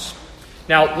comes.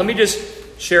 Now, let me just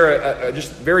share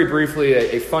just very briefly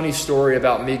a funny story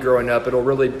about me growing up. It'll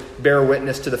really bear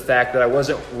witness to the fact that I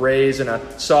wasn't raised in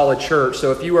a solid church.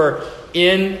 So if you are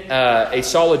in a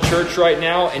solid church right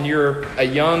now and you're a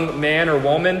young man or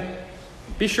woman,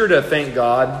 be sure to thank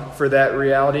God for that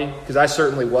reality, because I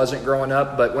certainly wasn't growing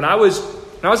up. But when I was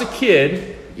a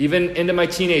kid, even into my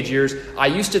teenage years, I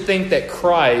used to think that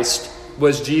Christ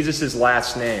was Jesus'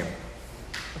 last name.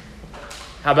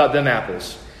 How about them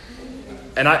apples?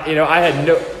 And I had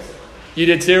no... You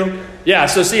did too? Yeah,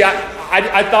 so see,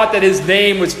 I thought that his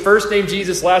name was first name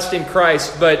Jesus, last name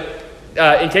Christ. But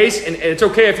in case, and it's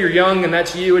okay if you're young and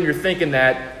that's you and you're thinking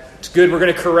that, it's good, we're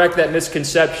going to correct that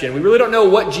misconception. We really don't know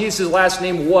what Jesus' last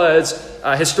name was.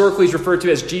 Historically, he's referred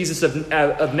to as Jesus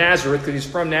of Nazareth because he's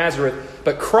from Nazareth.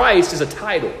 But Christ is a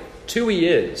title. It's who he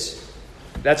is.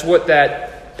 That's what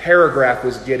that paragraph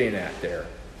was getting at there.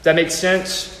 Does that make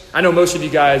sense? I know most of you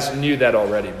guys knew that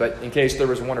already, but in case there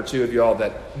was one or two of you all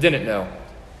that didn't know,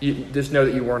 you just know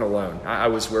that you weren't alone. I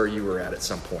was where you were at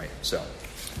some point. So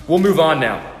we'll move on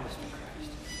now.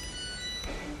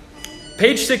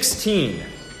 Page 16.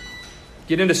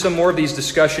 Get into some more of these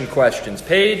discussion questions.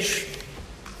 Page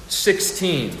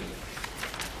 16.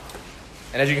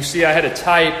 And as you can see, I had to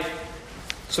type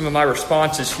some of my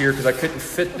responses here because I couldn't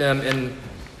fit them in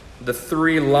the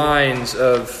 3 lines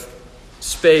of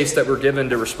space that were given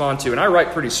to respond to. And I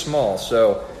write pretty small,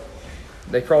 so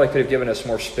they probably could have given us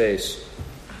more space.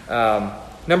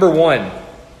 Number 1.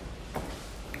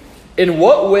 In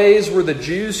what ways were the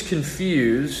Jews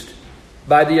confused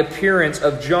by the appearance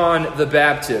of John the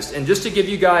Baptist? And just to give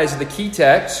you guys the key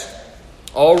text,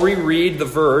 I'll reread the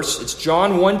verse. It's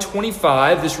John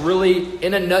 1:25. This really,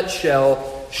 in a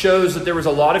nutshell, shows that there was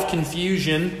a lot of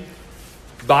confusion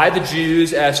by the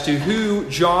Jews as to who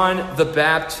John the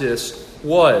Baptist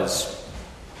was.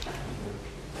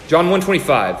 John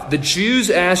 1:25. The Jews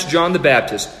asked John the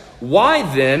Baptist, "Why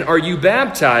then are you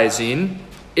baptizing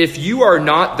if you are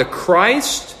not the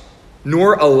Christ,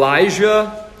 nor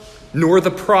Elijah, nor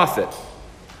the prophet?"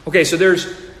 Okay, so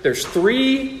there's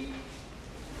 3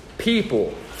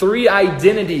 people, 3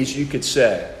 identities, you could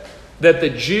say, that the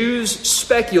Jews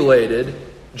speculated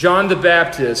John the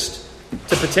Baptist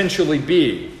to potentially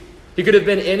be. He could have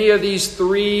been any of these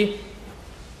 3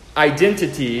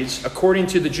 identities according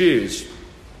to the Jews.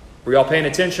 Were you all paying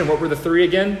attention? What were the 3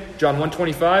 again? John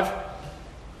 1:25.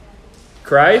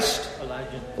 Christ,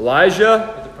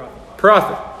 Elijah,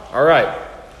 prophet. All right.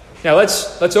 Now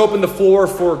let's open the floor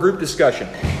for group discussion.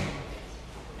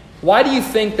 Why do you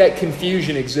think that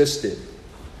confusion existed?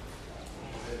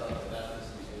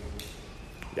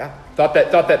 Yeah, thought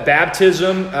that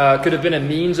baptism could have been a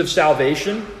means of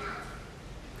salvation.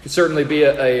 Could certainly be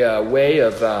a way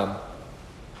of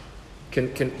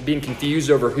being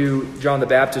confused over who John the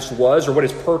Baptist was, or what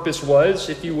his purpose was,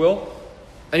 if you will.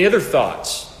 Any other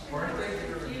thoughts?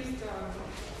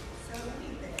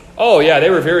 Oh yeah, they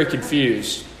were very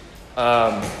confused.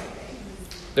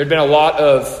 There'd been a lot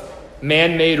of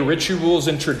man-made rituals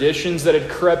and traditions that had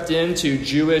crept into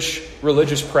Jewish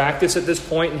religious practice at this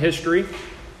point in history.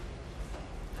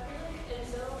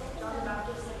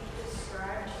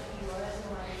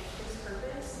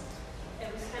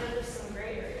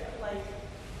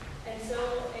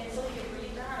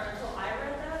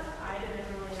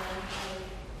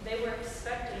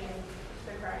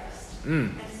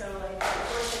 And so, of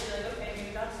course, they'd be like, okay,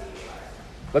 maybe that's who you are.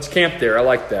 Let's camp there. I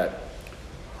like that.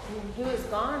 He was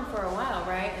gone for a while,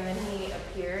 right? And then he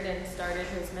appeared and started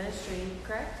his ministry,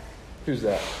 correct? Who's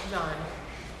that? John.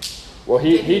 Well,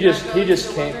 he just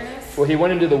came. Wilderness? Well, he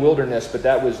went into the wilderness, but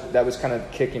that was kind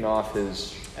of kicking off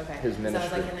his ministry. So I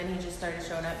was like, and then he just started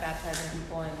showing up, baptizing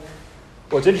people, and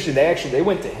well, it's interesting. They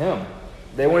went to him.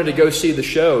 They wanted to go see the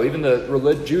show. Even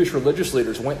the Jewish religious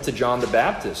leaders went to John the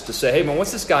Baptist to say, "Hey, man,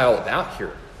 what's this guy all about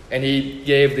here?" And he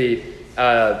gave the,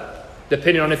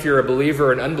 depending on if you're a believer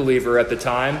or an unbeliever at the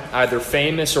time, either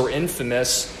famous or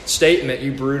infamous statement,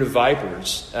 "You brood of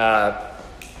vipers."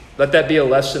 Let that be a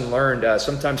lesson learned.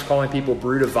 Sometimes calling people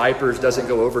brood of vipers doesn't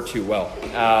go over too well.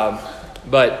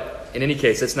 But in any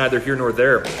case, it's neither here nor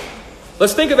there.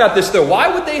 Let's think about this, though. Why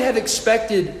would they have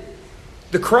expected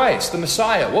the Christ, the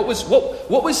Messiah? What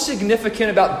was significant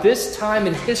about this time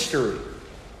in history?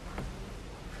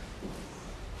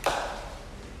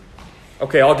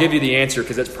 Okay, I'll give you the answer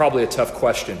because that's probably a tough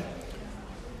question.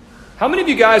 How many of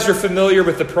you guys are familiar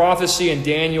with the prophecy in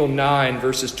Daniel 9,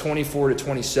 verses 24 to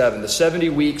 27, the 70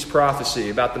 weeks prophecy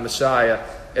about the Messiah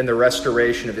and the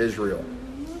restoration of Israel?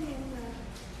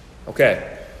 Okay,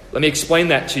 let me explain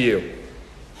that to you.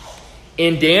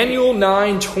 In Daniel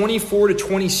 9, 24 to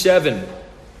 27,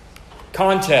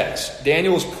 context,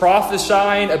 Daniel is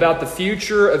prophesying about the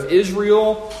future of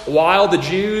Israel while the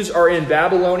Jews are in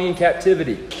Babylonian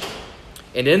captivity.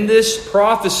 And in this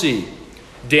prophecy,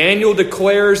 Daniel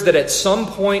declares that at some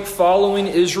point following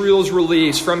Israel's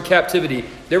release from captivity,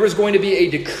 there was going to be a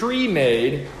decree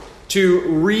made to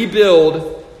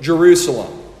rebuild Jerusalem.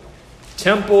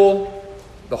 Temple,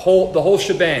 the whole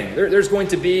shebang. There's going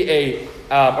to be a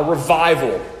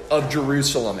revival of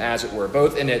Jerusalem, as it were,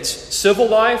 both in its civil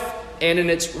life and in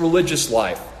its religious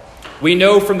life. We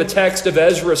know from the text of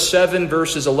Ezra 7,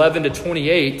 verses 11 to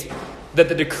 28, that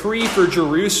the decree for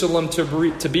Jerusalem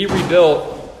to be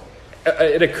rebuilt,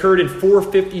 it occurred in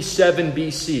 457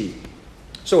 BC.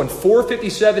 So in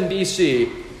 457 BC,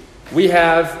 we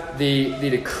have the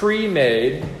decree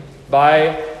made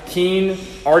by King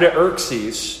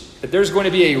Artaxerxes that there's going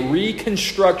to be a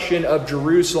reconstruction of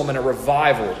Jerusalem and a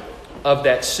revival of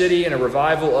that city and a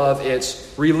revival of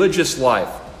its religious life.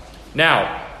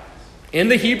 Now, in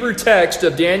the Hebrew text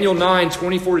of Daniel 9,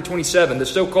 24 to 27, the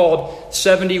so-called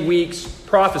 70 weeks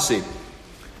prophecy,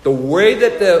 the way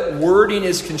that the wording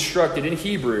is constructed in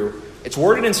Hebrew, it's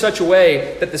worded in such a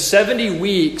way that the 70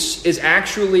 weeks is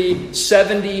actually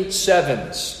 70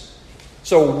 sevens.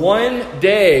 So one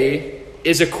day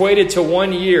is equated to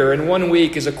 1 year, and 1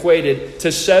 week is equated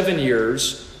to 7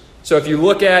 years. So if you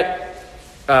look at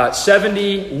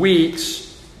 70 weeks,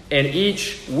 and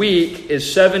each week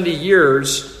is 70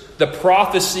 years, the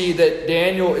prophecy that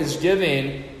Daniel is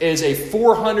giving is a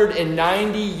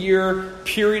 490-year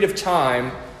period of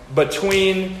time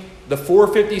between the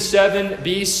 457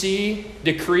 BC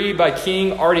decree by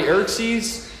King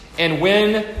Artaxerxes and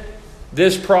when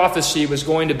this prophecy was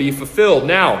going to be fulfilled.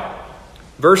 Now,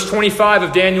 verse 25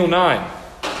 of Daniel 9,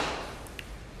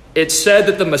 it said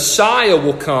that the Messiah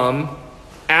will come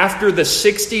after the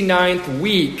 69th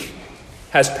week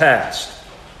has passed.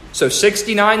 So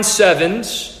 69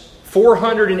 sevens,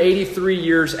 483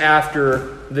 years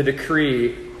after the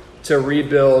decree to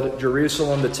rebuild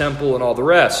Jerusalem, the temple, and all the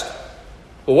rest.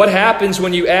 But what happens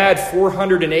when you add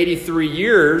 483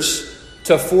 years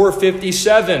to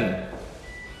 457?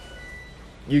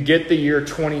 You get the year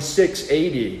 26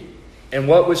 AD. And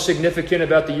what was significant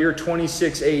about the year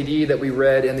 26 AD that we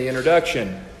read in the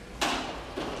introduction?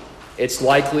 It's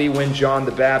likely when John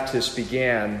the Baptist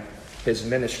began his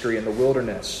ministry in the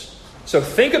wilderness. So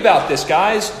think about this,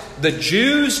 guys. The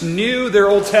Jews knew their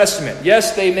Old Testament.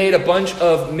 Yes, they made a bunch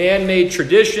of man-made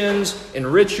traditions and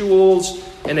rituals,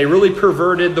 and they really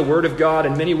perverted the Word of God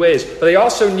in many ways. But they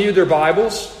also knew their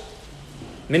Bibles.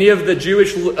 Many of the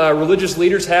Jewish religious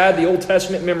leaders had the Old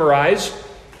Testament memorized.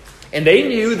 And they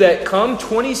knew that come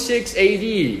 26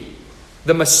 AD,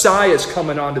 the Messiah is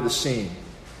coming onto the scene.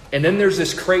 And then there's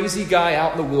this crazy guy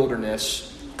out in the wilderness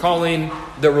calling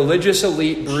the religious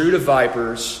elite brood of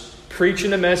vipers,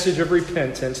 preaching a message of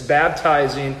repentance,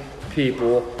 baptizing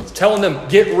people, telling them,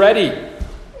 get ready.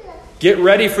 Get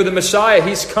ready for the Messiah.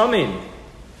 He's coming.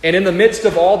 And in the midst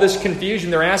of all this confusion,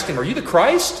 they're asking, are you the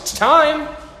Christ? It's time.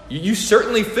 You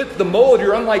certainly fit the mold.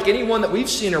 You're unlike anyone that we've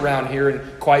seen around here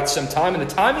in quite some time. And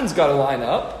the timing's got to line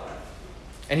up.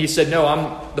 And he said, no,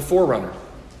 I'm the forerunner.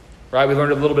 Right? We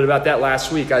learned a little bit about that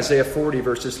last week. Isaiah 40,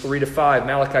 verses 3 to 5.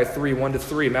 Malachi 3, 1 to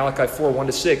 3. Malachi 4, 1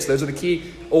 to 6. Those are the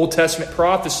key Old Testament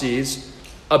prophecies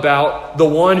about the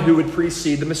one who would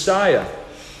precede the Messiah.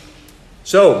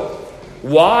 So,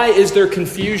 why is there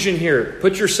confusion here?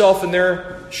 Put yourself in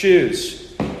their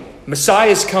shoes.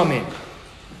 Messiah's coming.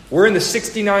 We're in the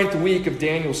 69th week of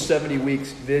Daniel's 70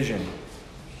 weeks vision.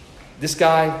 This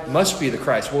guy must be the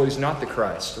Christ. Well, he's not the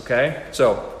Christ, okay?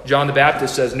 So, John the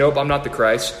Baptist says, nope, I'm not the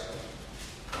Christ.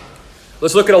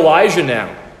 Let's look at Elijah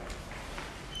now.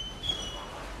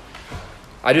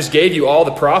 I just gave you all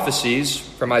the prophecies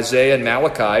from Isaiah and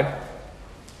Malachi.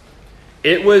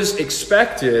 It was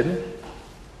expected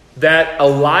that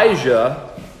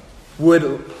Elijah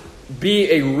would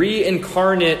be a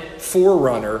reincarnate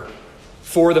forerunner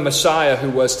for the Messiah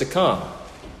who was to come.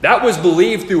 That was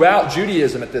believed throughout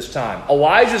Judaism at this time.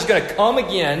 Elijah's going to come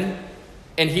again,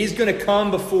 and he's going to come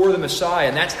before the Messiah,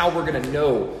 and that's how we're going to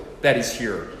know that he's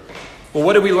here. Well,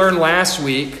 what did we learn last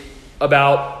week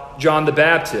about John the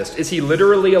Baptist? Is he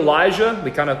literally Elijah?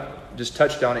 We kind of just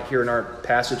touched on it here in our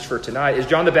passage for tonight. Is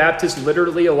John the Baptist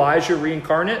literally Elijah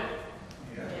reincarnate?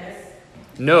 Yes.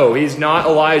 No, he's not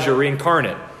Elijah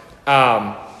reincarnate.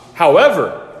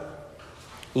 However,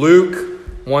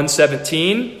 Luke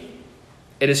 1:17,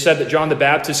 it is said that John the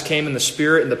Baptist came in the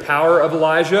spirit and the power of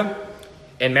Elijah.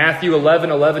 In Matthew 11,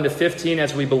 11-15,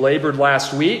 as we belabored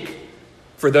last week,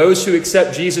 for those who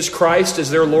accept Jesus Christ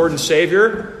as their Lord and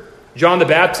Savior, John the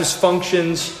Baptist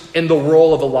functions in the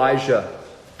role of Elijah,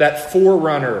 that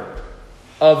forerunner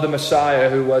of the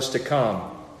Messiah who was to come.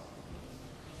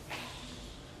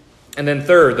 And then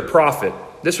third, the prophet.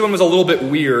 This one was a little bit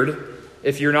weird.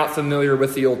 If you're not familiar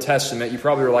with the Old Testament, you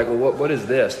probably were like, well, what is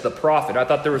this? The prophet. I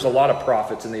thought there was a lot of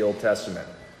prophets in the Old Testament.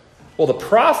 Well, the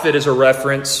prophet is a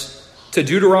reference to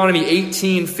Deuteronomy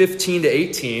 18, 15 to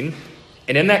 18.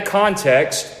 And in that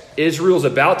context, Israel's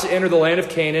about to enter the land of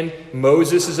Canaan.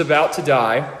 Moses is about to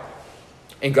die.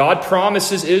 And God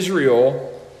promises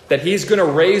Israel that he's going to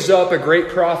raise up a great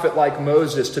prophet like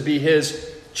Moses to be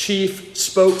his chief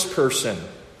spokesperson.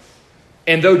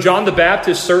 And though John the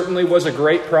Baptist certainly was a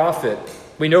great prophet,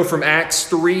 we know from Acts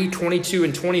 3, 22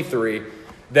 and 23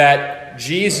 that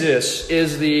Jesus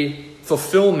is the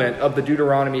fulfillment of the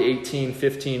Deuteronomy 18,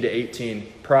 15 to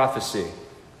 18 prophecy.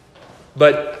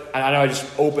 But I know I just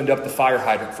opened up the fire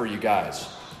hydrant for you guys.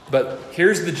 But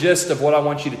here's the gist of what I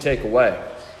want you to take away.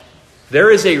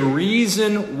 There is a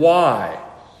reason why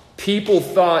people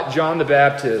thought John the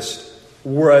Baptist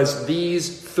was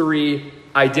these three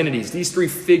identities, these three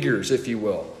figures, if you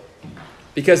will.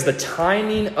 Because the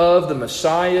timing of the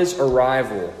Messiah's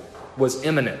arrival was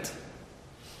imminent.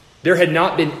 There had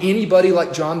not been anybody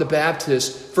like John the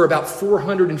Baptist for about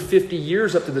 450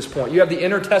 years up to this point. You have the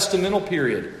intertestamental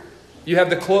period. You have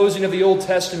the closing of the Old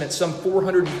Testament some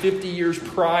 450 years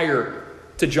prior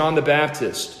to John the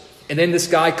Baptist. And then this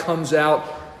guy comes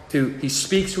out he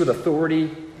speaks with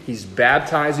authority. He's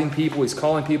baptizing people. He's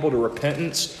calling people to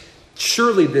repentance.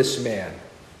 Surely this man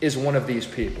is one of these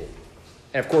people.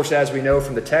 And of course, as we know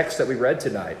from the text that we read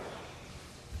tonight,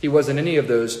 he wasn't any of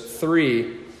those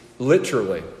three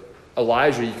literally.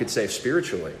 Elijah, you could say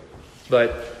spiritually.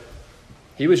 But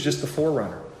he was just the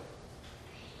forerunner.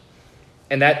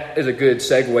 And that is a good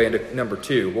segue into number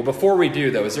 2. Well, before we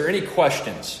do, though, is there any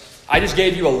questions? I just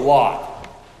gave you a lot.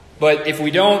 But if we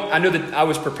don't, I know that I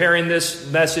was preparing this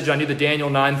message. I knew the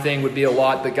Daniel 9 thing would be a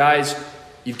lot. But guys,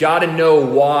 you've got to know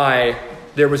why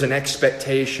there was an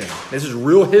expectation. This is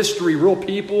real history, real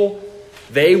people.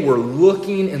 They were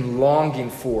looking and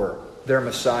longing for their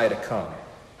Messiah to come.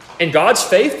 And God's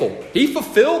faithful. He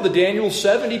fulfilled the Daniel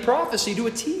 70 prophecy to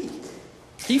a T.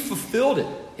 He fulfilled it.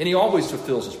 And he always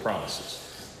fulfills his promises.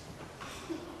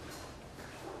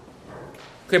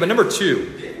 Okay, but number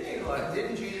 2.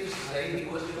 Didn't Jesus say he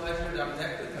was Elijah? I mean,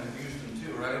 that could confuse them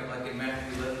too, right? Like in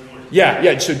Matthew 11.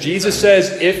 Yeah. So Jesus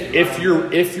says if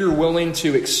you're willing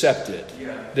to accept it,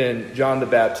 then John the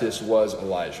Baptist was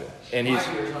Elijah. And he's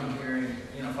hearing,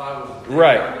 if I was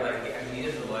right. He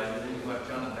is Elijah, then you have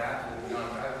John the Baptist. John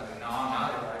the Baptist, no, I'm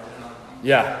not Elijah.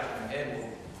 Yeah.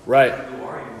 Right. Who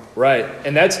are you? Right.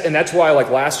 And that's why, like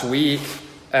last week,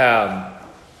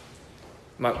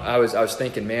 I was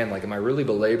thinking, man, like, am I really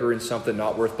belaboring something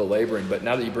not worth belaboring? But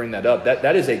now that you bring that up,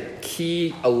 that is a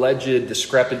key alleged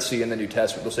discrepancy in the New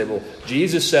Testament. They'll say, well,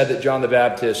 Jesus said that John the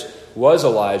Baptist was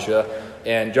Elijah,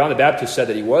 and John the Baptist said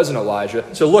that he wasn't Elijah.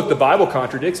 So look, the Bible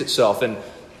contradicts itself. And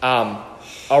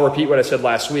I'll repeat what I said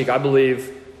last week. I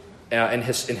believe, and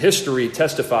history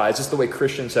testifies, it's the way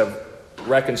Christians have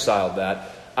reconciled that.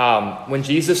 When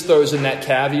Jesus throws in that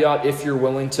caveat, if you're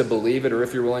willing to believe it, or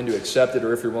if you're willing to accept it,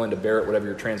 or if you're willing to bear it, whatever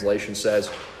your translation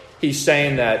says, he's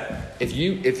saying that if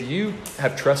you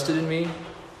have trusted in me,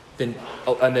 then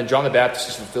John the Baptist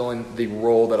is fulfilling the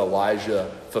role that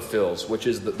Elijah fulfills, which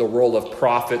is the role of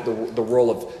prophet, the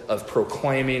role of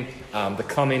proclaiming the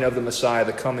coming of the Messiah,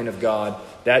 the coming of God.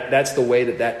 That's the way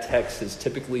that text has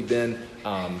typically been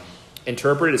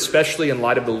interpreted, especially in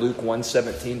light of the Luke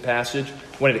 1:17 passage,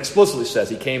 when it explicitly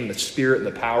says he came in the spirit and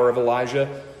the power of Elijah.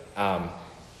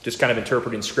 Just kind of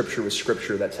interpreting Scripture with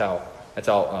Scripture. That's how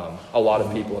a lot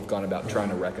of people have gone about trying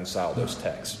to reconcile those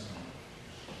texts.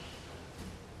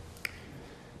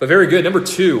 But very good. Number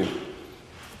 2,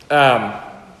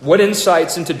 what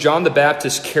insights into John the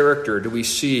Baptist's character do we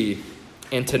see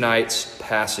in tonight's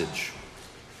passage?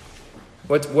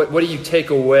 What do you take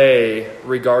away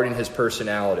regarding his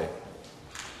personality?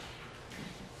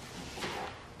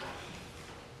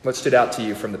 What stood out to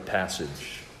you from the passage?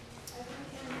 I think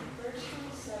in verse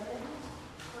 27,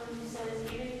 when he says,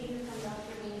 even if you come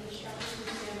after me, the straps of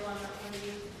the sandal I'm not going to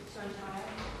be so untie,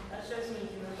 that shows me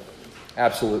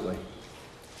humility.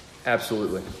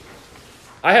 Absolutely.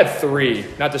 I had 3.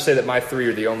 Not to say that my 3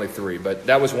 are the only 3, but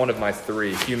that was one of my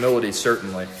 3. Humility,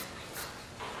 certainly.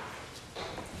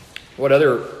 What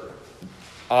other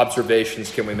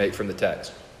observations can we make from the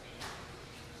text?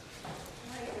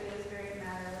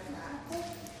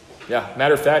 Yeah,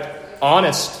 matter of fact,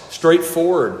 honest,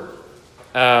 straightforward.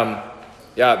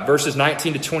 Verses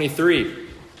 19 to 23.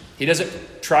 He doesn't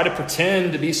try to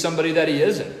pretend to be somebody that he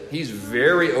isn't. He's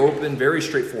very open, very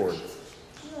straightforward.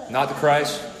 Not the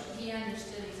Christ. He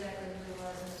understood exactly who he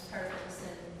was and his purpose,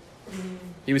 and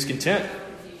He was content.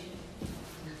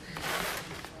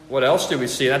 What else do we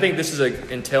see? And I think this is an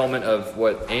entailment of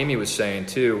what Amy was saying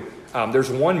too. There's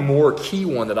one more key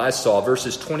one that I saw,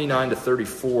 verses 29 to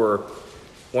 34,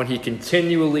 when he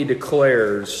continually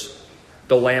declares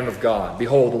the Lamb of God.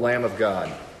 Behold, the Lamb of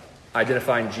God,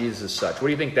 identifying Jesus as such. What do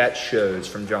you think that shows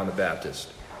from John the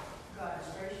Baptist? God is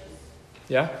gracious.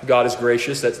 Yeah, God is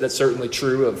gracious. That's certainly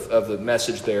true of the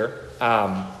message there.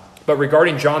 But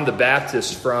regarding John the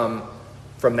Baptist from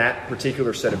that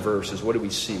particular set of verses, what do we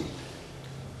see? I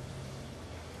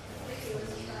think he was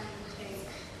trying to take,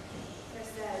 it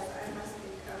says, I must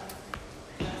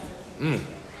become.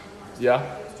 Yeah.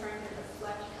 He was trying to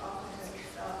reflect off of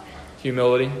himself.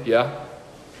 Humility, yeah.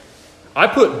 I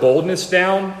put boldness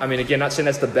down. I mean, again, not saying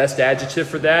that's the best adjective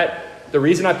for that. The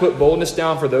reason I put boldness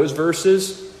down for those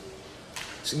verses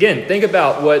is, again, think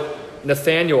about what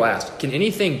Nathanael asked. Can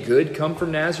anything good come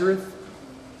from Nazareth?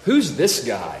 Who's this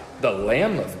guy? The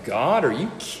Lamb of God? Are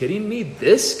you kidding me?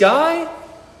 This guy?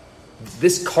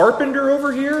 This carpenter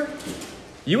over here?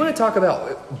 You want to talk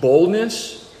about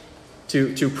boldness?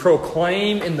 To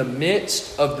proclaim in the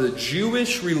midst of the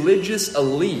Jewish religious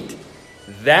elite,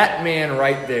 that man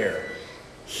right there,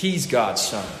 he's God's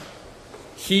Son.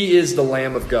 He is the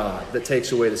Lamb of God that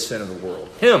takes away the sin of the world.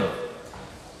 Him.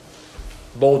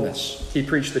 Boldness. He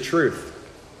preached the truth.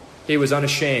 He was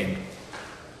unashamed.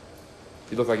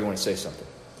 You look like you want to say something.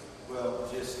 Well,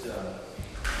 just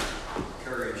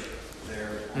courage there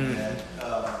on that.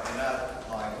 And I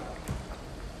like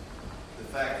the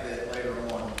fact that later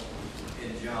on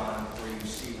in John, where you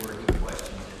see where he questions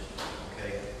it,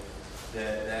 okay,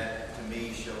 that to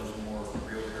me shows more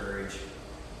real courage.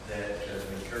 That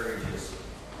courage is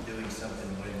doing something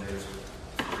when there's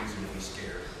reason to be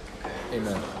scared. Okay,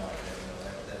 Amen. Something like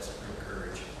that. That's real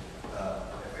courage.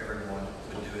 If everyone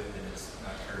would do it, then it's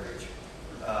not courage.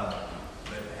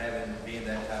 But being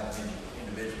that type of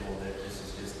individual, that this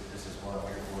is what I'm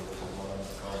here for. This is what I'm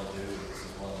called to do. This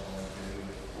is what I'm going to do.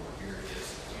 Here it is.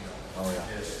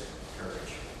 Just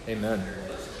courage. Amen. There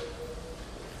it is.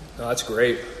 No, that's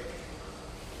great.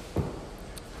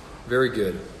 Very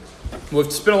good.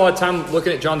 We've spent a lot of time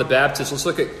looking at John the Baptist. Let's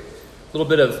look at a little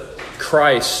bit of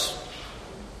Christ's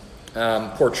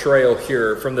portrayal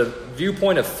here from the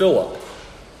viewpoint of Philip.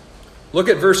 Look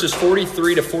at verses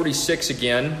 43 to 46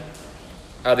 again.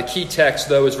 The key text,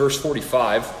 though, is verse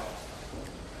 45.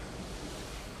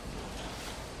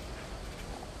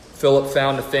 Philip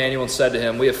found Nathanael and said to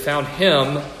him, "We have found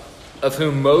him of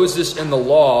whom Moses in the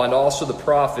law and also the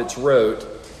prophets wrote,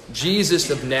 Jesus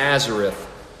of Nazareth,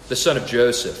 the son of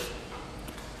Joseph."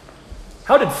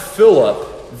 How did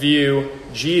Philip view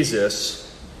Jesus,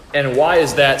 and why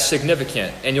is that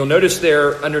significant? And you'll notice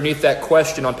there underneath that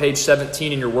question on page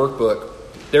 17 in your workbook,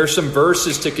 there are some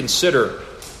verses to consider.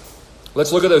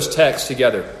 Let's look at those texts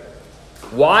together.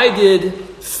 Why did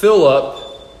Philip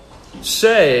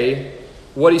say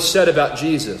what he said about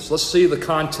Jesus? Let's see the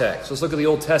context. Let's look at the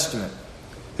Old Testament.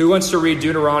 Who wants to read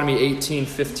Deuteronomy 18,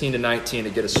 15 to 19 to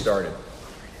get us started?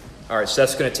 All right,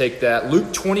 Seth's going to take that.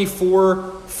 Luke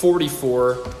 24,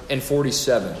 44, and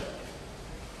 47.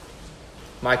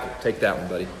 Michael, take that one,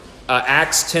 buddy.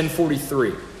 Acts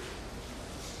 10:43.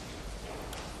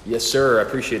 Yes, sir. I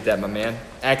appreciate that, my man.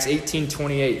 Acts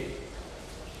 18:28.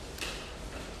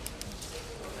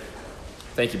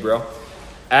 Thank you, bro.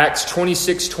 Acts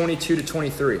 26:22 to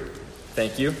 23.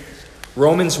 Thank you.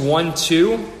 Romans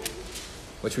 1:2,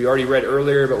 which we already read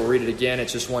earlier, but we'll read it again.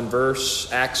 It's just one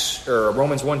verse.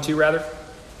 Romans 1:2, rather.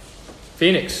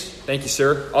 Phoenix, thank you,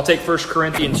 sir. I'll take 1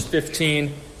 Corinthians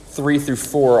 15, 3 through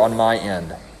 4 on my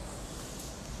end.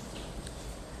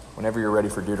 Whenever you're ready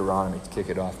for Deuteronomy, kick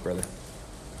it off, brother.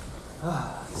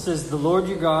 It says, "The Lord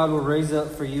your God will raise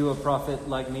up for you a prophet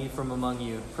like me from among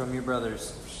you, from your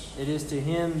brothers. It is to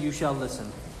him you shall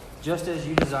listen, just as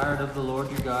you desired of the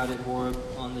Lord your God at Horeb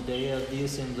on the day of the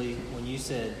assembly, when you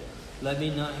said, 'Let me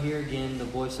not hear again the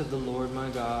voice of the Lord my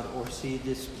God, or see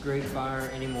this great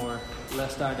fire any more,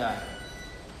 lest I die.'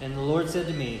 And the Lord said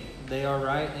to me, 'They are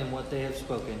right in what they have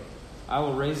spoken. I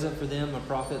will raise up for them a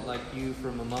prophet like you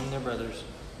from among their brothers,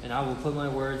 and I will put my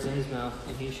words in his mouth,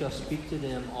 and he shall speak to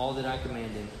them all that I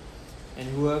command him. And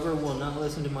whoever will not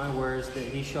listen to my words that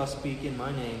he shall speak in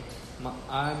my name,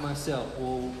 I myself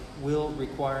will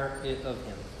require it of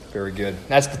him.'" Very good.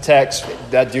 That's the text,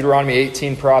 that Deuteronomy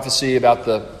 18 prophecy about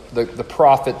the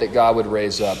prophet that God would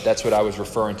raise up. That's what I was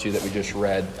referring to that we just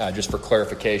read, just for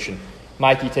clarification.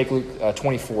 Mike, you take Luke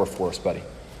 24 for us, buddy.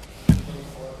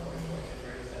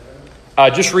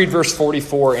 Just read verse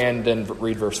 44 and then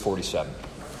read verse 47.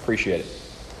 Appreciate it.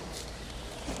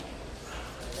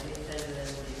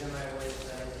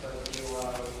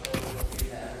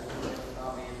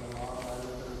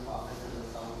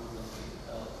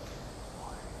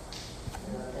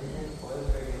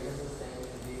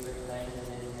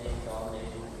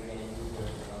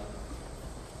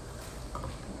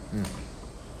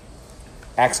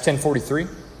 Acts 10:43.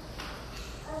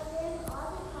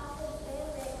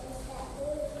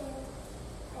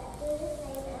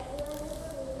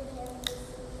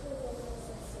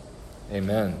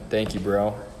 Amen. Thank you,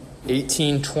 bro.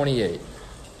 18:28.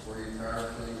 For you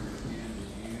tirelessly refuse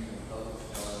to use and publish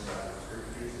knowledge by the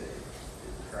scriptures that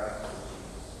is Christ Jesus.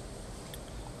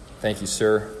 Thank you,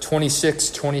 sir. 26,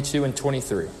 22, and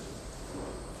 23.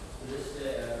 This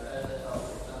day I have had the help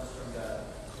that comes from God.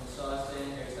 And so I stand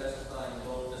here testifying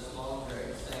both this long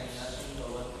great, saying nothing but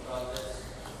what the prophets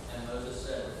and Moses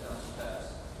said would come to pass,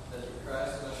 that the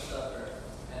Christ must suffer,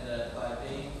 and that by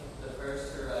being the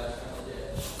first to rise from the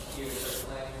dead, he would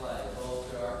proclaim light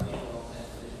both to our people and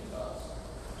to the Gentiles.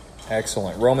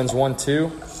 Excellent. Romans 1:2.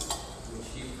 Which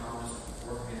he promised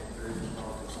beforehand through the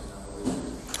prophets and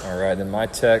unbelievers. All right, then my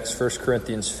text, 1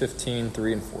 Corinthians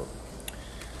 15:3 and 4.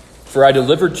 For I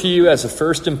delivered to you as of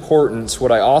first importance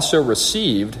what I also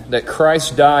received, that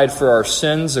Christ died for our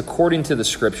sins according to the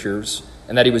Scriptures,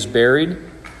 and that he was buried,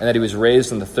 and that he was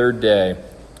raised on the third day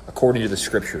according to the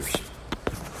Scriptures.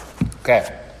 Okay,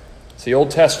 it's the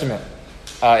Old Testament,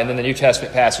 and then the New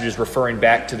Testament passage is referring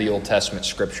back to the Old Testament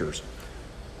Scriptures.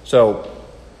 So,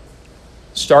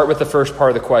 start with the first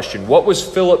part of the question. What was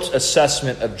Philip's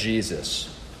assessment of Jesus,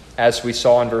 as we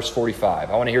saw in verse 45?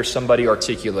 I want to hear somebody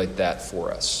articulate that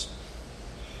for us.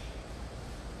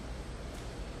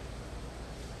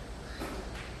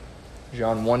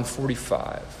 John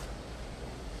 1:45.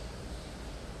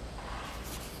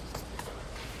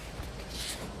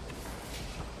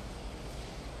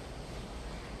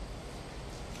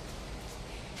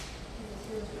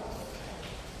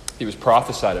 He was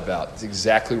prophesied about. That's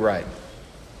exactly right.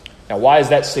 Now, why is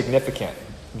that significant?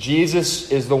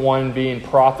 Jesus is the one being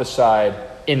prophesied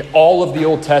in all of the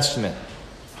Old Testament.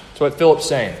 That's what Philip's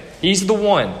saying. He's the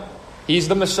one. He's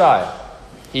the Messiah.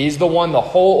 He's the one the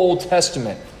whole Old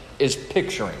Testament is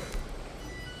picturing.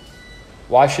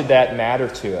 Why should that matter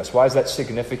to us? Why is that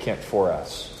significant for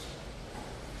us?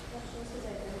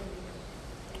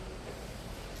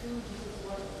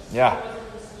 Yeah.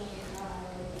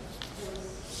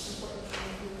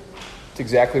 That's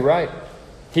exactly right.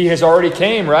 He has already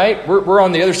came, right? We're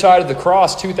on the other side of the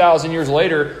cross 2,000 years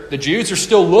later. The Jews are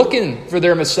still looking for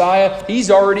their Messiah. He's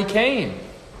already came.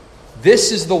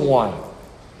 This is the one.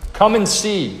 Come and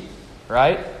see,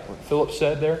 right? What Philip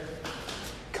said there.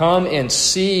 Come and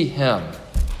see him.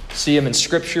 See him in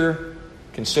Scripture.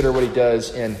 Consider what he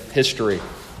does in history.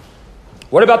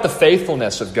 What about the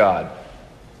faithfulness of God?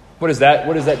 What does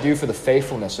that do for the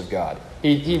faithfulness of God?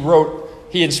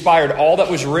 He inspired all that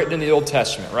was written in the Old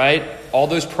Testament, right? All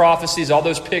those prophecies, all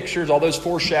those pictures, all those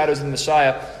foreshadows of the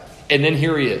Messiah. And then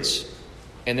here he is.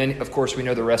 And then, of course, we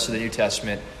know the rest of the New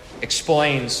Testament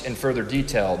explains in further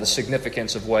detail the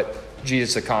significance of what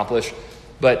Jesus accomplished.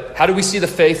 But how do we see the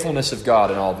faithfulness of God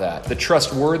in all that? The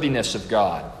trustworthiness of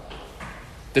God.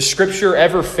 Does Scripture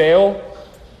ever fail?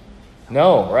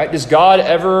 No, right? Does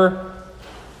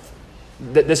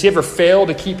he ever fail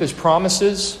to keep his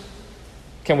promises?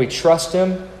 Can we trust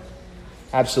him?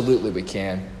 Absolutely we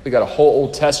can. We got a whole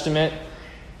Old Testament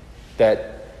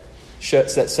that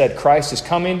said Christ is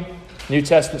coming. New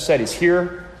Testament said he's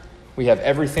here. We have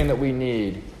everything that we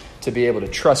need to be able to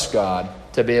trust God,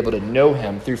 to be able to know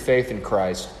him through faith in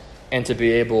Christ, and to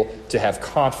be able to have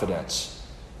confidence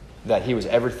that he was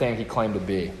everything he claimed to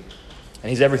be. And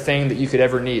he's everything that you could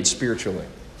ever need spiritually.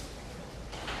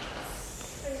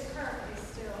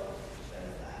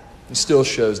 It still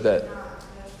shows that.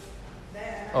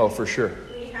 Oh, for sure.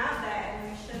 We have that and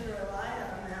we should rely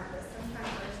on that, but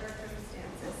sometimes our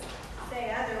circumstances say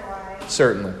otherwise.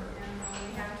 Certainly. And we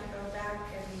have to go back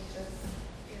and just,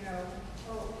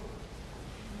 hope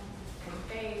and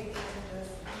faith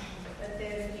but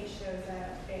then he shows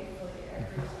up faithfully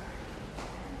every time.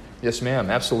 Yes, ma'am.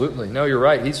 Absolutely. No, you're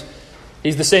right. He's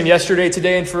the same yesterday,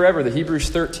 today, and forever. The Hebrews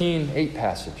 13:8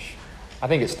 passage. I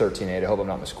think it's 13:8. I hope I'm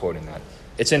not misquoting that.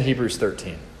 It's in Hebrews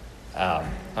 13.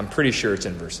 I'm pretty sure it's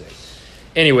in verse 8.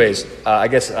 Anyways, I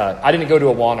guess I didn't go to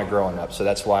Awana growing up, so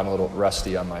that's why I'm a little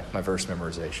rusty on my verse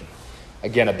memorization.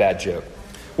 Again, a bad joke.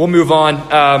 We'll move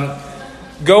on.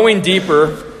 Going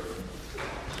deeper,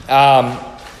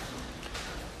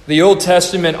 the Old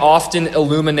Testament often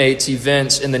illuminates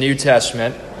events in the New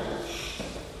Testament. It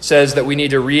says that we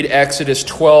need to read Exodus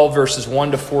 12, verses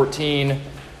 1 to 14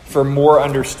 for more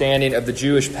understanding of the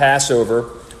Jewish Passover.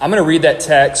 I'm going to read that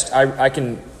text. I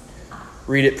can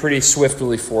read it pretty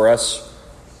swiftly for us.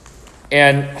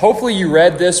 And hopefully you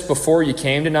read this before you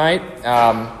came tonight.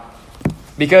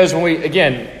 Because when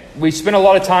we spent a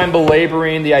lot of time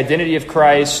belaboring the identity of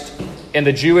Christ and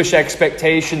the Jewish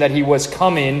expectation that he was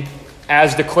coming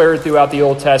as declared throughout the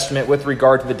Old Testament with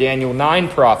regard to the Daniel 9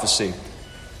 prophecy.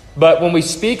 But when we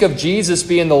speak of Jesus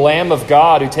being the Lamb of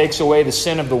God who takes away the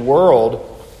sin of the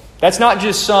world, that's not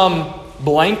just some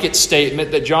blanket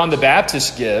statement that John the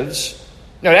Baptist gives.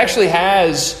 No, it actually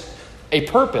has a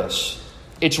purpose.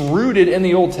 It's rooted in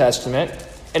the Old Testament,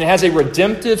 and it has a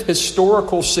redemptive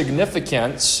historical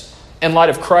significance in light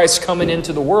of Christ coming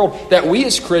into the world that we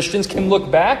as Christians can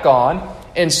look back on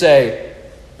and say,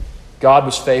 God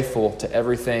was faithful to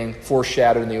everything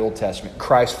foreshadowed in the Old Testament.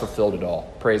 Christ fulfilled it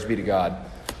all. Praise be to God.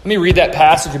 Let me read that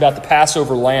passage about the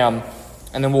Passover lamb,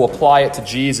 and then we'll apply it to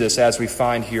Jesus as we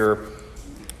find here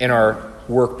in our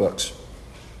workbooks.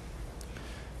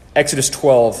 Exodus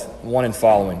 12, 1 and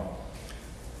following.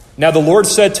 Now the Lord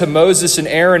said to Moses and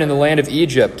Aaron in the land of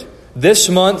Egypt, "This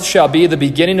month shall be the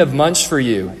beginning of months for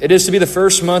you. It is to be the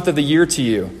first month of the year to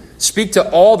you. Speak to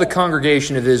all the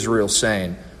congregation of Israel,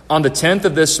 saying, on the 10th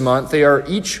of this month they are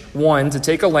each one to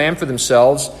take a lamb for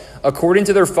themselves, according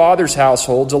to their father's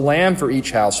households, a lamb for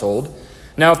each household.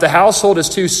 Now if the household is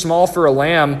too small for a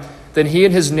lamb, then he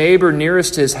and his neighbor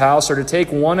nearest to his house are to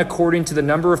take one according to the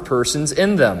number of persons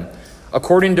in them.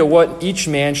 According to what each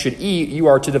man should eat, you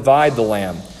are to divide the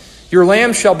lamb. Your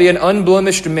lamb shall be an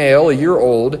unblemished male, a year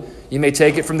old. You may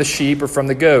take it from the sheep or from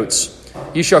the goats.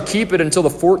 You shall keep it until the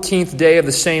 14th day of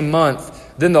the same month.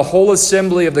 Then the whole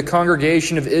assembly of the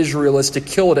congregation of Israel is to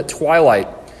kill it at twilight.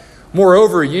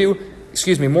 Moreover,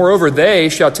 they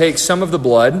shall take some of the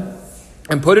blood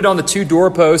and put it on the 2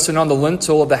 doorposts and on the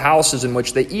lintel of the houses in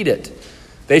which they eat it.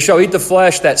 They shall eat the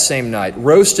flesh that same night,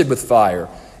 roasted with fire,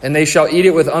 and they shall eat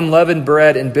it with unleavened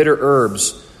bread and bitter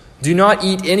herbs. Do not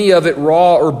eat any of it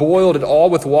raw or boiled at all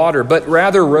with water, but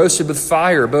rather roasted with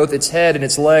fire, both its head and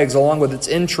its legs, along with its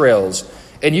entrails.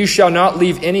 And you shall not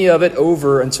leave any of it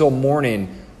over until morning,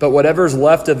 but whatever is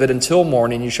left of it until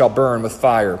morning you shall burn with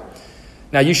fire.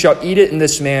 Now you shall eat it in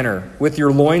this manner, with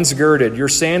your loins girded, your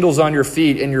sandals on your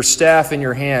feet, and your staff in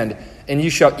your hand, and you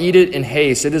shall eat it in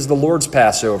haste. It is the Lord's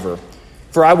Passover.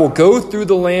 For I will go through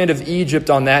the land of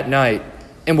Egypt on that night,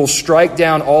 and will strike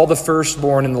down all the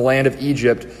firstborn in the land of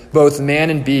Egypt, both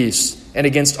man and beast, and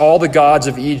against all the gods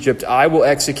of Egypt I will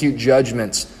execute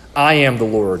judgments. I am the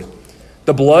Lord.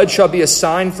 The blood shall be a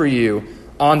sign for you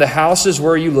on the houses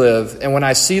where you live, and when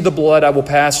I see the blood I will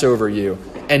pass over you,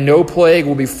 and no plague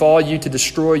will befall you to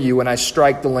destroy you when I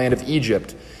strike the land of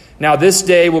Egypt. Now this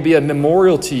day will be a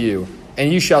memorial to you,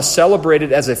 and you shall celebrate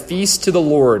it as a feast to the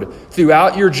Lord.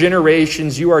 Throughout your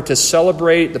generations you are to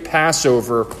celebrate the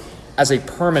Passover as a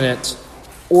permanent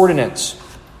ordinance."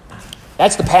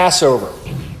 That's the Passover.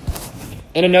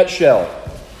 In a nutshell,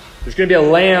 there's going to be a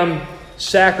lamb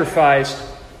sacrificed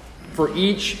for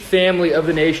each family of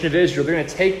the nation of Israel. They're going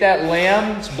to take that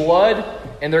lamb's blood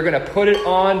and they're going to put it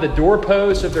on the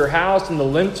doorposts of their house and the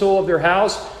lintel of their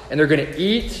house, and they're going to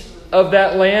eat of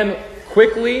that lamb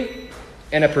quickly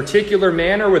in a particular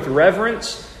manner with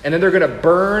reverence, and then they're going to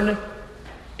burn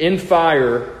in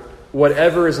fire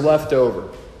whatever is left over.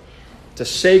 It's a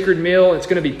sacred meal. It's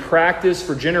going to be practiced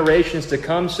for generations to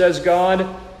come, says God,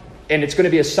 and it's going to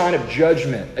be a sign of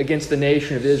judgment against the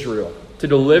nation of Israel, to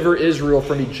deliver Israel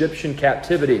from Egyptian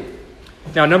captivity.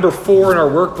 Now, number 4 in our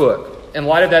workbook, in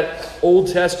light of that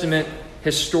Old Testament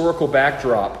historical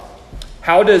backdrop,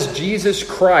 how does Jesus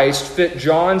Christ fit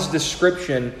John's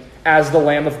description as the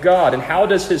Lamb of God? And how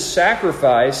does his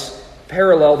sacrifice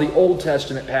parallel the Old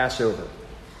Testament Passover?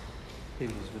 He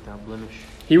was without blemish.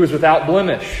 He was without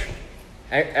blemish.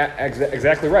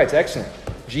 Exactly right. It's excellent.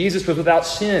 Jesus was without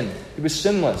sin. He was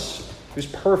sinless. He was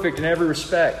perfect in every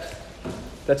respect.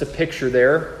 That's a picture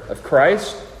there of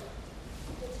Christ.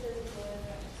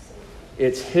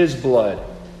 It's his blood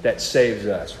that saves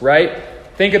us, right?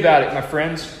 Think about it, my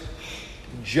friends.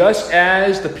 Just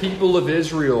as the people of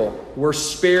Israel were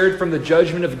spared from the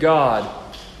judgment of God,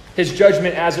 his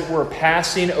judgment, as it were,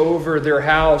 passing over their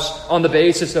house on the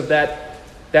basis of that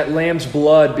lamb's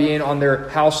blood being on their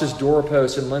house's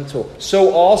doorpost and lintel.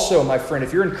 So also, my friend,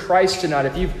 if you're in Christ tonight,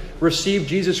 if you've received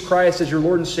Jesus Christ as your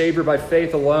Lord and Savior by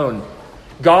faith alone,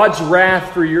 God's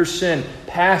wrath for your sin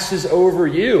passes over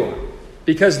you,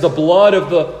 because the blood of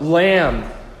the Lamb,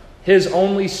 his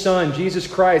only Son, Jesus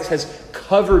Christ, has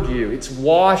covered you. It's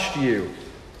washed you.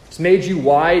 It's made you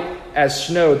white as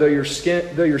snow, though your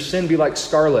sin be like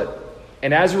scarlet.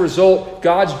 And as a result,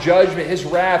 God's judgment, his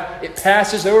wrath, it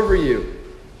passes over you.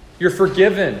 You're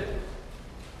forgiven.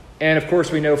 And of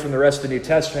course, we know from the rest of the New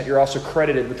Testament, you're also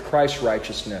credited with Christ's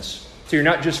righteousness. So you're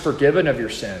not just forgiven of your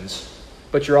sins,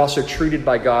 but you're also treated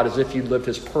by God as if you lived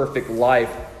his perfect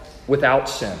life without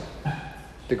sin.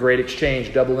 The great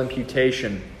exchange, double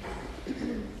imputation,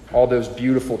 all those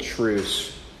beautiful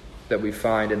truths that we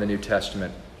find in the New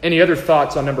Testament. Any other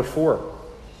thoughts on number 4?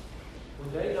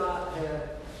 Would they not have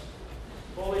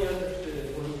fully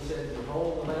understood when he said,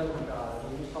 "Behold the Lamb of God,"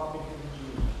 when he was talking to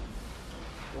the Jews,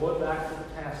 going back to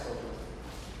the Passover?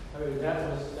 I mean,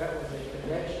 that was a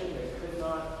connection they could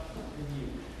not review.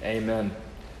 Amen.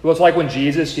 Well, it's like when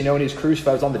Jesus, when he was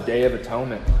crucified, was on the Day of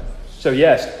Atonement. So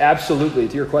yes, absolutely,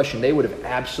 to your question, they would have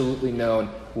absolutely known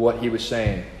what he was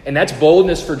saying. And that's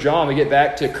boldness for John. We get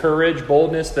back to courage,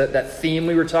 boldness, that theme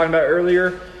we were talking about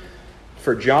earlier.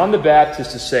 For John the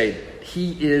Baptist to say,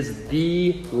 he is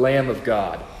the Lamb of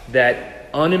God, that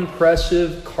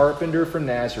unimpressive carpenter from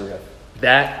Nazareth,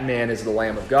 that man is the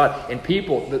Lamb of God. And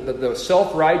people, the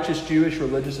self-righteous Jewish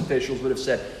religious officials would have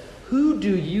said, "Who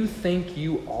do you think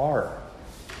you are,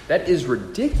 That is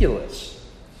ridiculous.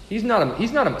 He's not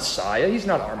a Messiah. He's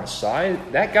not our Messiah.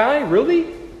 That guy, really?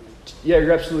 Yeah,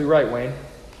 you're absolutely right, Wayne.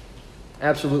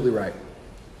 Absolutely right.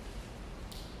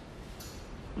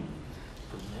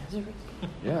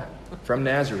 Yeah, from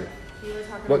Nazareth. You were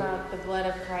talking about the blood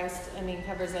of Christ.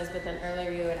 Covers us. But then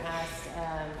earlier you had asked,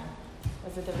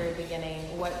 was at the very beginning,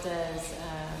 what does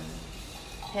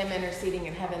him interceding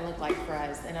in heaven look like for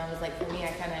us? And I was like, for me,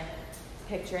 I kind of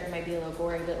picture it. It might be a little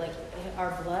gory, but like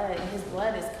his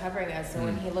blood is covering us. So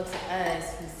when he looks at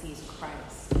us, he sees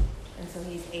Christ, and so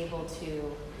he's able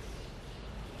to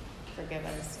forgive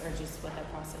us, or just what that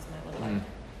process might look like.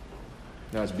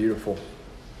 No, it's beautiful.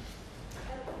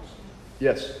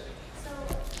 Yes. So I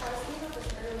was thinking about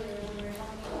this earlier when we were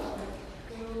talking about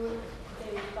who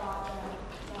they thought that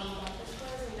John the Baptist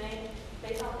was, and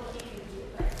they thought that he could be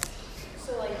a Christ.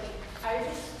 So I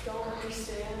just don't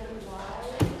understand why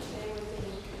they would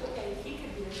think, okay, he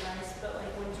could be the Christ, but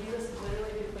when Jesus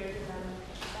literally declared to them,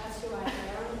 "That's who I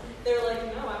am," they were like,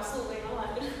 "No, absolutely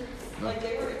not."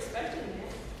 They were expecting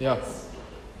it. Yeah.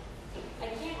 I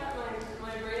can't wrap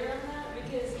my brain around that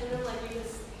because, and then you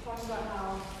just talked about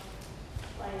how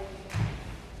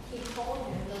he called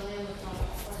him the Lamb of God.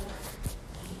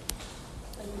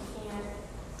 You can't.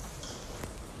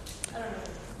 I don't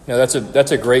know. No,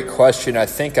 that's a great question. I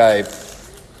think I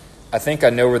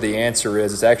know where the answer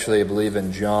is. It's actually, I believe,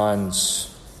 in John's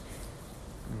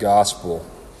Gospel.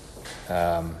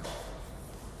 Isn't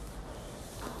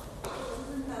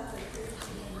that the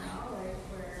Christian knowledge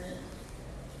where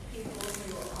people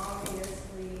who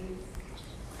obviously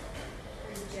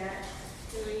reject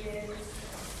who he is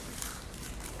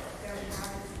don't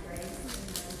have his grace, and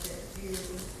those that do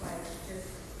just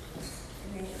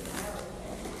make it know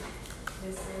that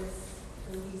this is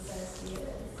who he says he is?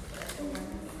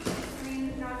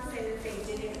 Not to say that they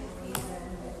didn't reason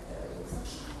with those,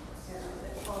 that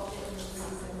Paul didn't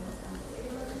reason with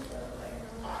unbelievers,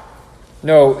 but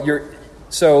No,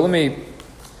 so let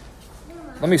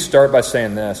me start by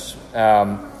saying this.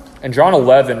 In John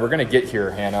 11, we're going to get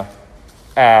here, Hannah.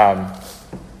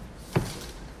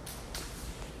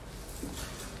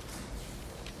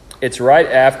 It's right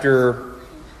after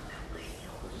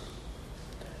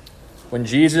when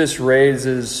Jesus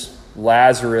raises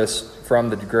Lazarus from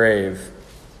the grave.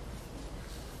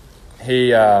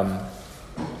 He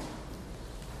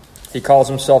calls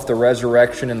himself the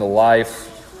resurrection and the life.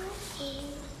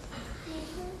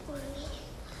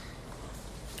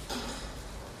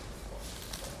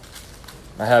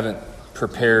 I haven't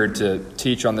prepared to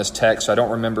teach on this text. So I don't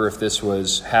remember if this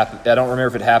I don't remember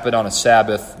if it happened on a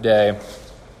Sabbath day.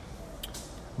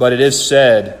 But it is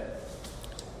said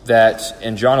that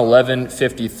in John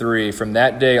 11:53, from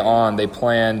that day on, they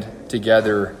planned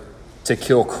together to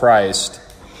kill Christ.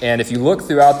 And if you look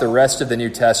throughout the rest of the New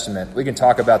Testament, we can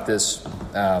talk about this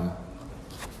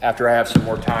after I have some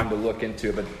more time to look into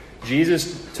it. But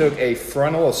Jesus took a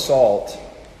frontal assault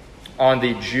on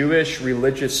the Jewish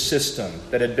religious system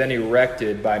that had been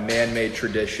erected by man-made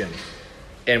tradition.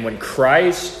 And when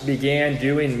Christ began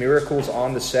doing miracles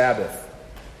on the Sabbath,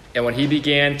 and when he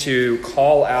began to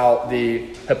call out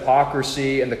the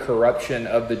hypocrisy and the corruption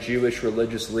of the Jewish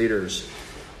religious leaders,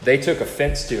 they took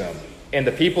offense to him. And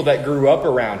the people that grew up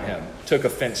around him took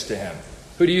offense to him.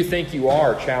 Who do you think you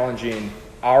are challenging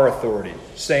our authority,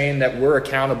 saying that we're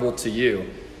accountable to you?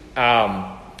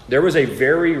 There was a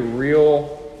very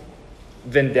real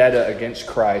vendetta against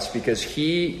Christ because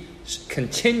he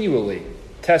continually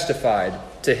testified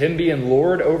to him being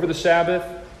Lord over the Sabbath,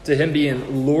 to him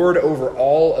being Lord over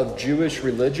all of Jewish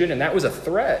religion, and that was a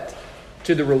threat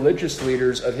to the religious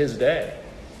leaders of his day.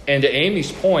 And to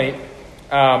Amy's point,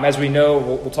 as we know,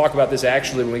 we'll talk about this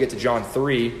actually when we get to John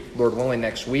 3, Lord willing,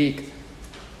 next week.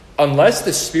 Unless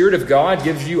the Spirit of God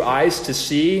gives you eyes to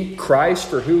see Christ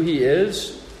for who he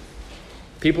is,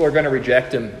 people are going to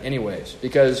reject him anyways,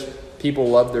 because people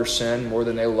love their sin more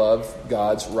than they love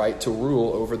God's right to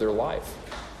rule over their life.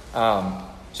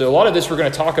 So a lot of this we're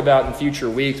going to talk about in future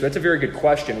weeks. But that's a very good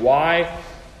question. Why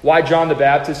John the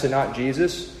Baptist and not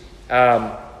Jesus?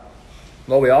 Well,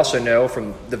 we also know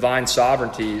from divine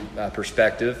sovereignty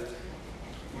perspective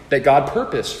that God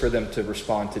purposed for them to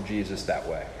respond to Jesus that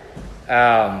way.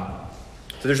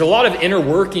 So there's a lot of inner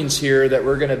workings here that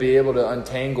we're going to be able to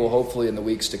untangle hopefully in the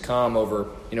weeks to come over,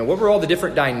 what were all the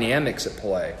different dynamics at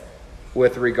play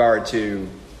with regard to,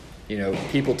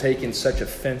 people taking such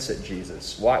offense at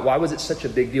Jesus. Why was it such a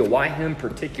big deal? Why him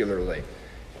particularly?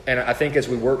 And I think as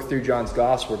we work through John's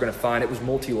gospel, we're going to find it was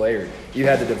multi-layered. You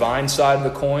had the divine side of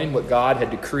the coin, what God had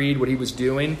decreed, what he was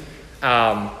doing.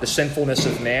 The sinfulness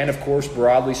of man, of course,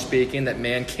 broadly speaking, that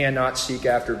man cannot seek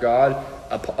after God.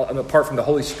 apart from the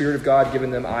Holy Spirit of God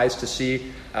giving them eyes to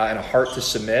see and a heart to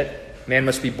submit. Man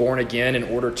must be born again in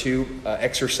order to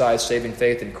exercise saving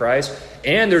faith in Christ.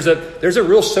 And there's a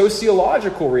real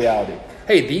sociological reality.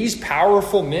 Hey, these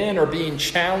powerful men are being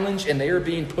challenged and they are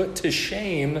being put to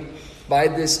shame by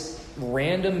this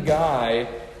random guy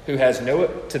who has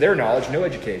to their knowledge, no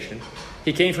education.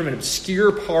 He came from an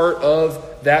obscure part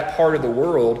of that part of the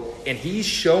world, and he's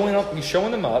showing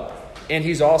them up, and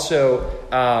he's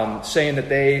also saying that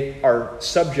they are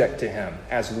subject to him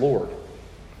as Lord.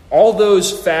 All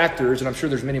those factors, and I'm sure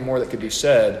there's many more that could be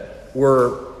said,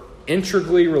 were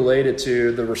integrally related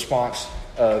to the response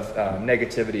of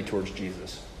negativity towards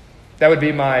Jesus. That would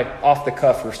be my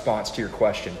off-the-cuff response to your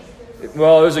question.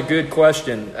 Well, it was a good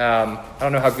question. I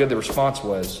don't know how good the response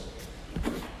was.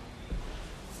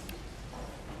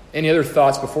 Any other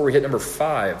thoughts before we hit number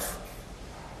 5?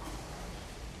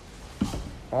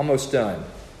 Almost done.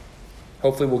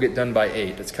 Hopefully we'll get done by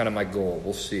 8. That's kind of my goal.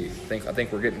 We'll see. I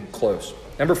think we're getting close.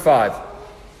 Number 5.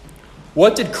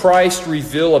 What did Christ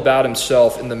reveal about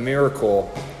himself in the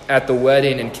miracle at the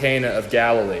wedding in Cana of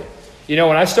Galilee? You know,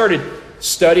 when I started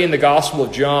studying the Gospel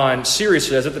of John,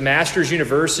 seriously, I was at the Master's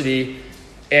University,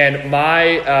 and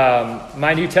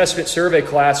my New Testament survey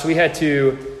class, we had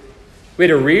to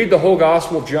read the whole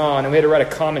Gospel of John, and we had to write a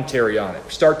commentary on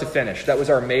it, start to finish. That was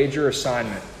our major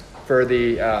assignment for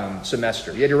the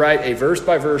semester. You had to write a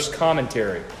verse-by-verse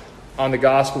commentary on the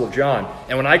Gospel of John.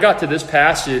 And when I got to this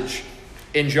passage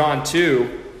in John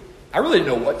 2, I really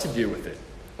didn't know what to do with it.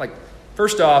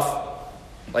 First off,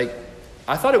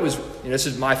 I thought it was, this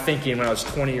is my thinking when I was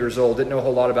 20 years old, didn't know a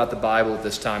whole lot about the Bible at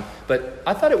this time, but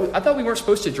I thought we weren't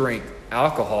supposed to drink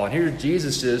alcohol, and here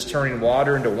Jesus is turning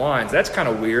water into wine. So that's kind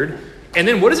of weird. And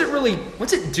then what's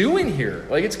it doing here?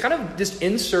 It's kind of just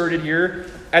inserted here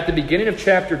at the beginning of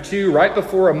chapter 2, right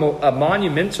before a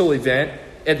monumental event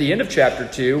at the end of chapter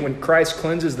 2, when Christ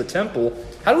cleanses the temple.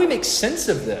 How do we make sense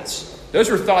of this? Those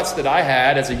were thoughts that I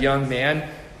had as a young man,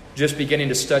 just beginning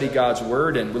to study God's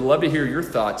Word, and would love to hear your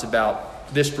thoughts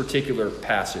about this particular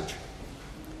passage.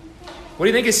 What do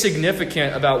you think is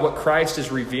significant about what Christ is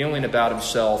revealing about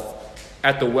himself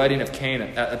at the wedding in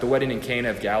Cana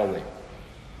of Galilee?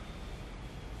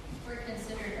 We're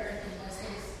considered earthly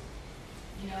vessels.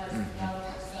 As God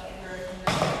looks up the earth and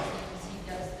the he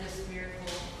does this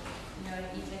miracle.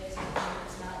 He takes something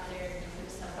that's not there and he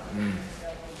puts something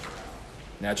there.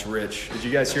 That's rich. Did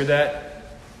you guys hear that?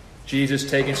 Jesus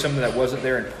taking something that wasn't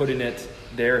there and putting it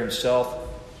there himself.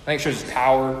 I think it shows his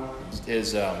power,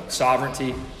 his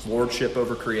sovereignty, his lordship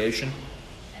over creation.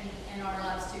 And our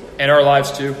lives too. And our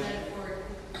lives too. Metaphorical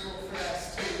for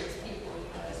us too as people,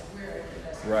 as we're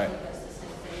investors. Right. He does the same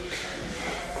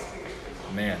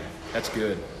thing. Man, that's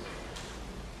good.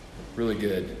 Really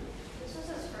good. This was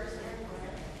his first miracle,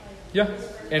 right?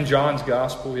 Yeah. In John's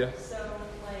gospel, yeah. So,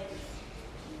 I think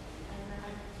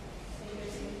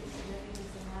there's significance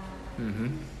in that. Mm-hmm.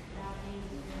 That being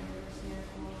his first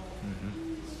miracle,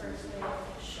 his first way of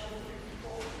showing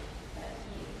people that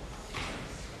he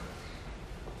exists,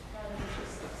 rather than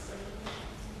just saying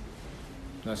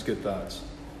it. That's good thoughts.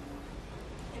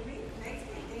 It makes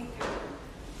me think of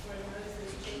when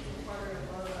Moses changed the water to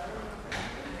blood. I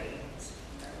don't know if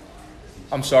that's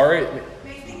right. I'm sorry? It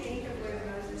makes me think of when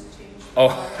Moses changed the Oh.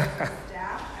 water to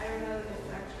staff. I don't know if it's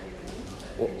actually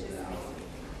linked, but it just makes me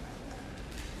think about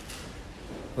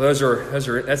that.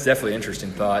 Well, that's definitely an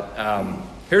interesting thought.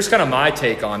 Here's kind of my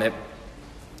take on it.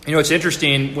 It's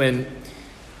interesting when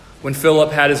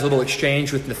Philip had his little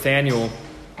exchange with Nathanael.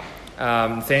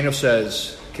 Nathanael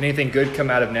says, "Can anything good come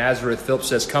out of Nazareth?" Philip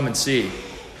says, "Come and see."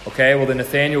 Okay, well then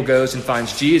Nathanael goes and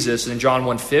finds Jesus, and in John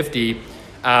 1:50,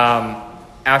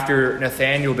 after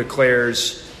Nathanael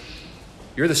declares,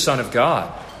 "You're the Son of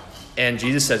God," and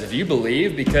Jesus says, "If you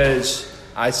believe, because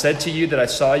I said to you that I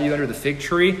saw you under the fig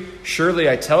tree, surely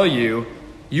I tell you,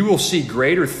 you will see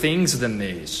greater things than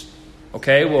these."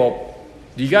 Okay, well,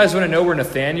 do you guys want to know where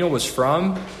Nathanael was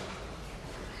from?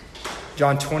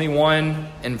 John 21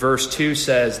 and verse 2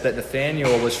 says that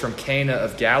Nathanael was from Cana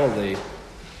of Galilee.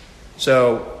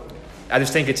 So I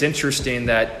just think it's interesting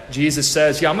that Jesus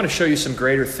says, I'm going to show you some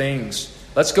greater things.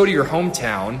 Let's go to your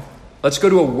hometown. Let's go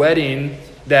to a wedding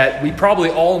that we probably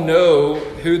all know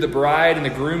who the bride and the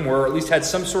groom were, or at least had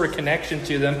some sort of connection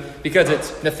to them, because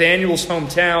it's Nathanael's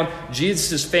hometown.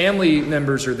 Jesus' family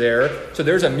members are there. So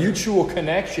there's a mutual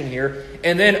connection here.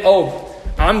 And then,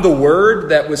 I'm the Word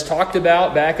that was talked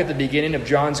about back at the beginning of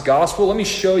John's Gospel. Let me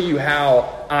show you how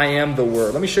I am the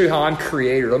Word. Let me show you how I'm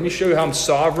Creator. Let me show you how I'm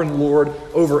sovereign Lord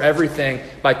over everything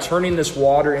by turning this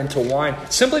water into wine,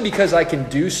 simply because I can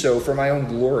do so for my own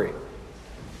glory.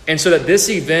 And so that this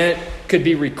event could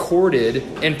be recorded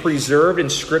and preserved in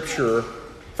Scripture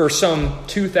for some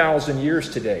 2,000 years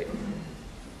to date.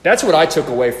 That's what I took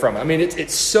away from it. I mean,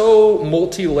 it's so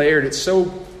multi-layered. It's so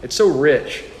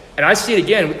rich. And I see it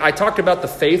again. I talked about the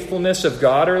faithfulness of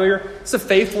God earlier. It's the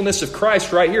faithfulness of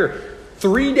Christ right here.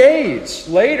 3 days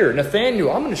later,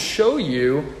 Nathanael, I'm going to show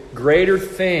you greater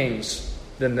things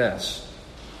than this.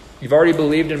 You've already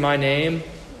believed in my name.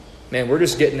 Man, we're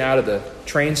just getting out of the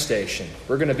train station.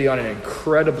 We're going to be on an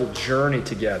incredible journey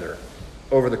together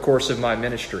over the course of my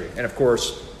ministry. And of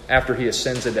course, after he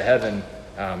ascends into heaven,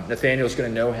 Nathanael's going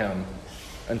to know him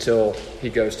until he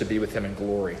goes to be with him in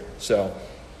glory. So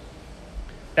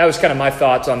that was kind of my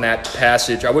thoughts on that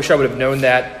passage. I wish I would have known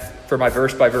that for my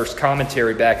verse-by-verse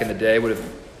commentary back in the day. It would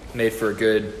have made for a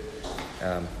good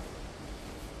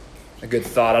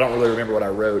thought. I don't really remember what I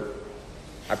wrote.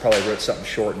 I probably wrote something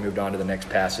short and moved on to the next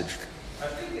passage. I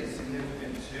think it's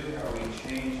significant, too, how he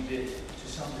changed it to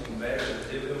something better.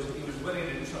 He was willing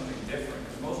to do something different.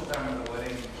 Because most of the time at the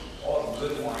wedding, all the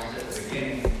good wine's at the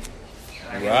beginning.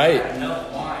 And I guess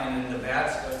enough wine and the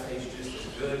bad stuff tastes just as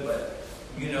good. But,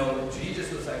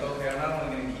 Jesus was like, okay, I'm not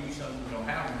only going to give you something you don't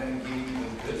have, I'm going to give you the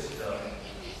good stuff.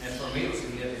 And for me, it was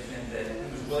significant that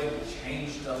he was willing to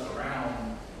change stuff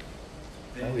around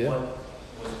than what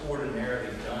was ordinarily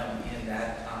done in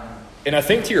that time. And I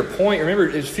think to your point, remember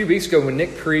it was a few weeks ago when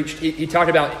Nick preached, he talked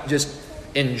about just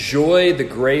enjoy the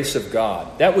grace of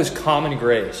God. That was common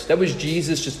grace. That was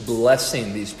Jesus just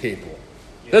blessing these people.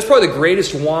 Yeah. That's probably the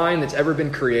greatest wine that's ever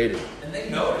been created. And they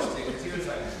noticed it because he was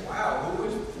like, wow,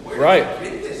 where right.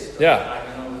 did you get this stuff? Yeah.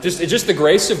 Just the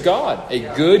grace of God.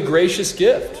 A good, gracious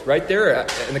gift right there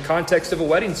in the context of a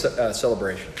wedding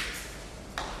celebration.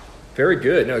 Very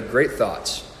good. No, great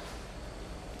thoughts.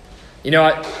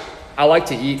 I like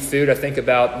to eat food. I think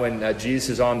about when Jesus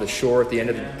is on the shore at the end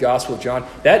of the Gospel of John.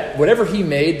 That whatever he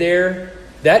made there,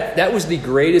 that was the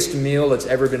greatest meal that's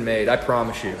ever been made. I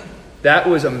promise you, that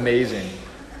was amazing.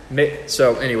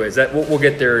 So, anyways, we'll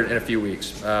get there in a few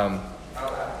weeks.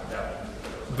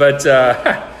 But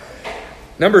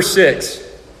number 6.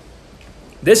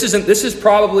 This is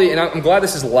probably, and I'm glad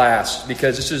this is last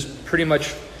because this is pretty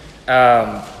much.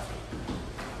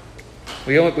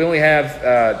 We only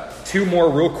have 2 more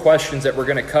real questions that we're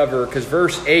going to cover because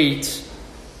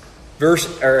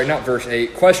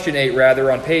question 8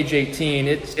 rather, on page 18,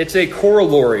 it's a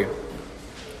corollary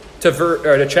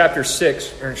to chapter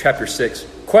 6.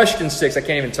 Question 6, I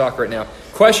can't even talk right now.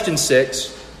 Question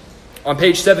 6 on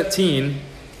page 17.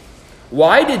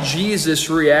 Why did Jesus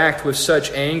react with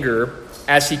such anger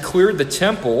as he cleared the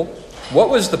temple? What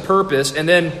was the purpose? And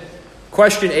then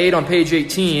question 8 on page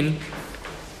 18.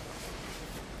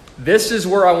 This is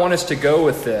where I want us to go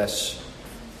with this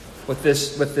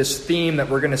theme that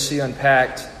we're going to see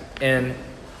unpacked in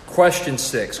question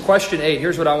 6. Question 8,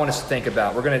 here's what I want us to think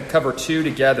about. We're going to cover 2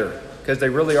 together because they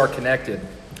really are connected.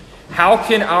 How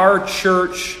can our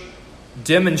church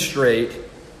demonstrate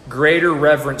greater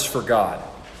reverence for God?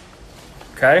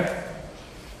 Okay?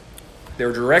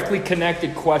 They're directly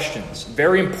connected questions.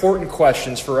 Very important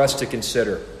questions for us to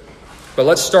consider. But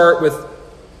let's start with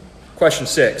question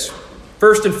 6.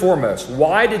 First and foremost,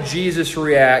 why did Jesus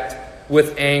react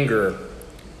with anger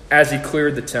as he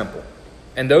cleared the temple?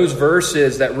 And those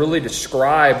verses that really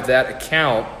describe that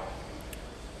account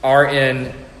are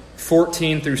in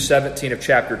 14 through 17 of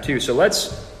chapter 2. So let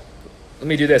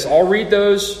me do this. I'll read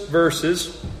those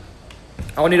verses.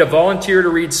 I'll need a volunteer to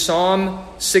read Psalm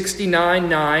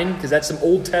 69:9, because that's some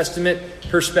Old Testament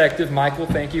perspective. Michael,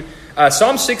 thank you.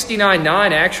 Psalm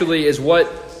 69:9 actually is what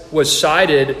was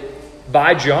cited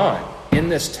by John in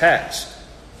this text.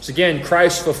 It's again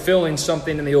Christ fulfilling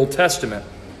something in the Old Testament.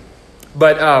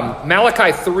 But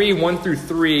Malachi 3:1 through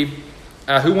 3,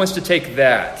 who wants to take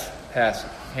that passage?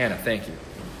 Hannah, thank you.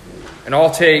 And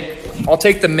I'll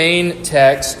take the main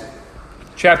text,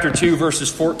 chapter 2,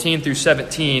 verses 14 through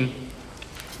 17.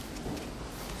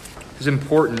 It's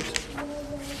important,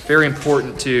 very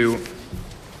important to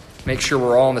make sure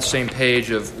we're all on the same page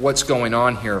of what's going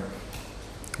on here.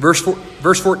 Verse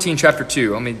 14, chapter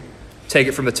 2. Let me take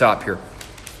it from the top here.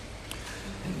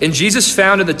 And Jesus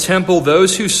found in the temple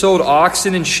those who sold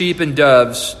oxen and sheep and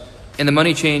doves, and the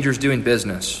money changers doing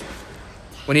business.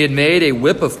 When he had made a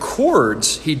whip of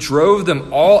cords, he drove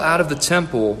them all out of the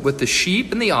temple with the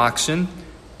sheep and the oxen,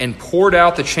 and poured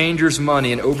out the changers'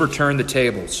 money and overturned the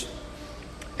tables.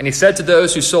 And he said to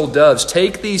those who sold doves,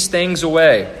 "Take these things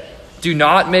away. Do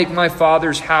not make my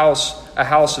Father's house a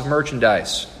house of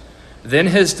merchandise." Then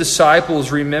his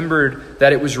disciples remembered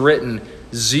that it was written,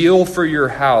 "Zeal for your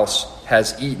house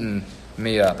has eaten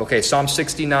me up." Okay, Psalm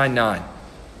 69:9.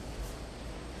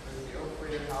 The oak for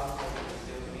your house will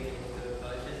consume me, and the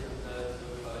bushes of the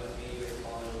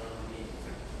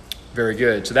Very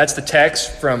good. So that's the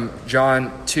text from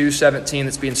John 2:17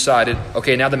 that's being cited.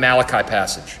 Okay, now the Malachi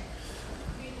passage.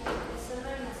 Send my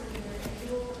messenger, and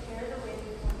he will prepare the way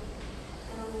before me.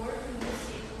 And the Lord whom you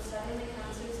seek will suddenly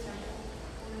come to his temple.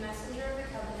 And the messenger of the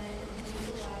covenant in whom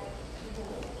you delight,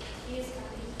 behold, he is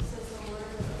coming, says the Lord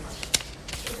of hosts.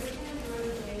 For who can endure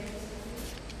the day of his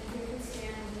coming? And who can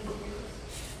stand when he appears?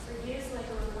 For he is like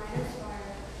a refiner's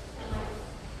fire, and like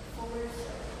fuller's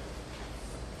soap.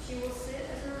 She will sit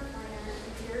as a refiner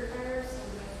and purifier of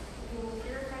silver. He will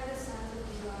purify the sons of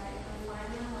Levi and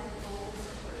refine them like gold and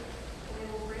silver. And they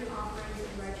will bring offerings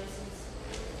in righteousness.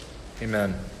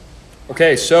 Amen.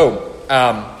 Okay, so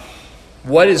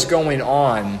what is going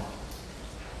on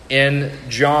in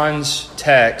John's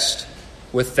text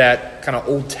with that kind of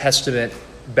Old Testament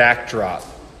backdrop?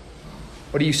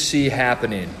 What do you see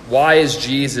happening? Why is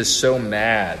Jesus so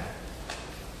mad?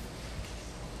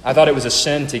 I thought it was a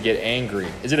sin to get angry.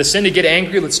 Is it a sin to get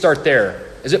angry? Let's start there.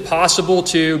 Is it possible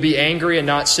to be angry and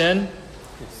not sin?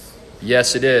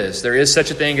 Yes, it is. There is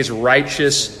such a thing as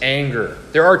righteous anger.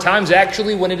 There are times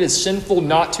actually when it is sinful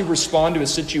not to respond to a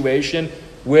situation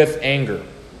with anger.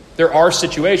 There are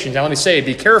situations. Now let me say,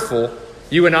 be careful.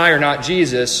 You and I are not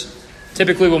Jesus.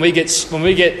 Typically when we get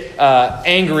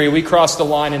angry, we cross the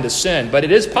line into sin. But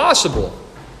it is possible.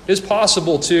 It is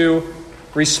possible to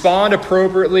respond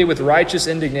appropriately with righteous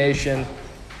indignation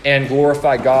and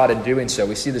glorify God in doing so.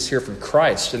 We see this here from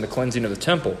Christ in the cleansing of the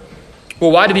temple.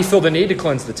 Well, why did he feel the need to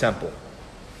cleanse the temple?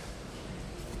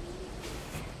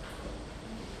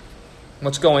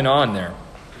 What's going on there?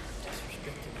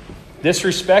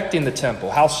 Disrespecting the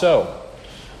temple. How so?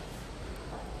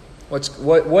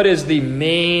 What is the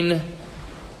main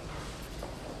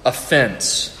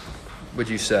offense, would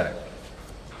you say?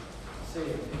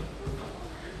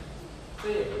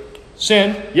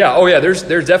 Sin? Yeah. Oh, yeah. There's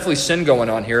definitely sin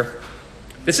going on here.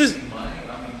 This is money.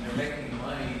 I mean, they're making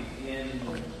money in.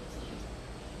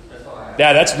 That's all I have.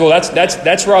 Yeah.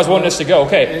 That's where I was wanting us to go.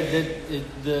 Okay.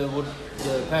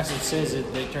 The passage says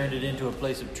that they turned it into a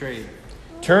place of trade.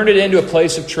 Turned it into a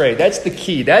place of trade. That's the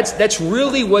key. That's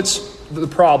really what's the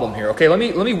problem here. Okay. Let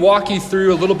me walk you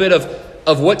through a little bit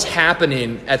of what's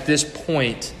happening at this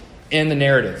point in the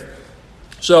narrative.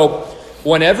 So,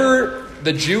 whenever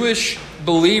the Jewish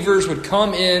believers would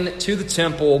come in to the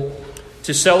temple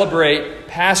to celebrate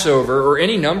Passover or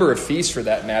any number of feasts for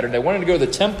that matter, they wanted to go to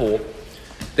the temple,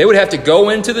 they would have to go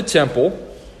into the temple,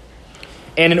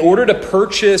 and in order to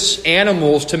purchase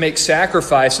animals to make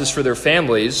sacrifices for their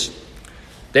families,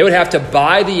 they would have to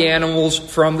buy the animals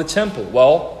from the temple.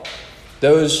 Well,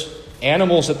 those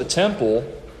animals at the temple,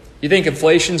 you think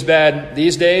inflation's bad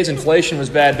these days? Inflation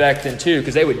was bad back then too,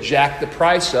 because they would jack the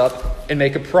price up and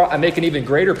make an even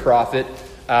greater profit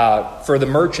for the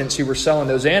merchants who were selling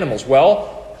those animals.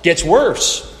 Well, gets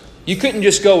worse. You couldn't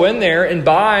just go in there and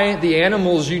buy the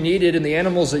animals you needed and the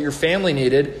animals that your family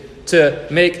needed to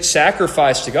make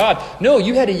sacrifice to God. No,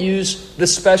 you had to use the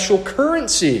special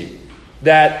currency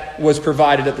that was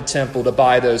provided at the temple to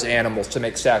buy those animals to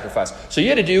make sacrifice. So you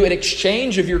had to do an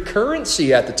exchange of your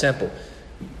currency at the temple.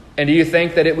 And do you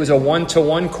think that it was a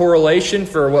one-to-one correlation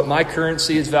for what my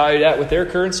currency is valued at with their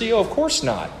currency? Oh, of course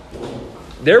not.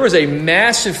 There was a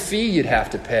massive fee you'd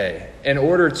have to pay in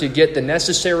order to get the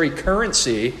necessary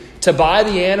currency to buy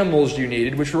the animals you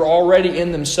needed, which were already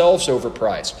in themselves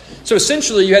overpriced. So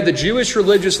essentially, you had the Jewish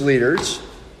religious leaders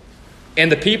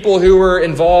and the people who were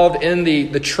involved in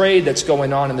the trade that's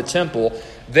going on in the temple.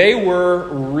 They were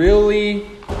really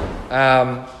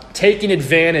taking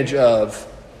advantage of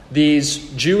these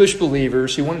Jewish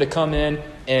believers who wanted to come in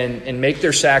and make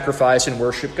their sacrifice and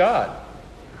worship God.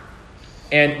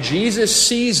 And Jesus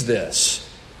sees this.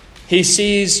 He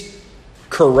sees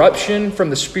corruption from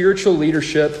the spiritual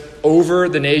leadership over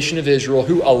the nation of Israel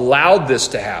who allowed this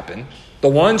to happen. The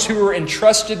ones who were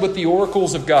entrusted with the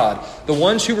oracles of God. The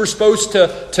ones who were supposed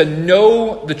to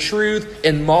know the truth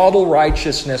and model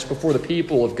righteousness before the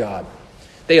people of God.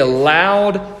 They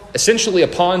allowed essentially a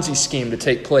Ponzi scheme to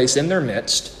take place in their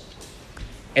midst.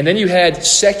 And then you had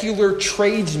secular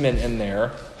tradesmen in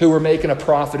there who were making a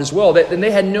profit as well. And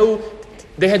they had no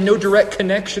direct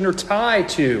connection or tie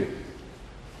to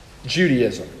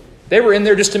Judaism. They were in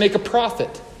there just to make a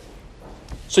profit.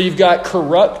 So you've got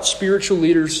corrupt spiritual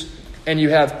leaders and you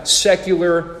have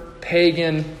secular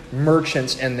pagan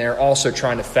merchants in there also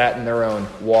trying to fatten their own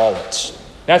wallets.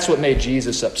 That's what made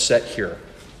Jesus upset here.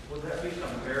 Would that be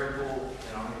comparable,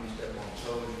 and I'm going to step on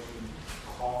toes,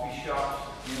 to coffee shops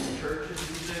in churches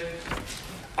these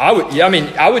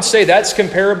days? I would say that's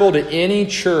comparable to any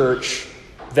church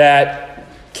that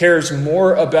cares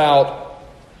more about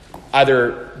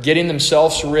either getting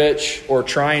themselves rich or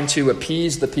trying to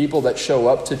appease the people that show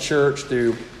up to church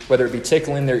through, whether it be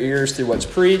tickling their ears through what's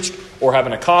preached, or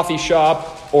having a coffee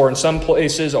shop, or in some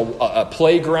places a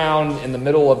playground in the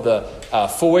middle of the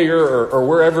foyer, or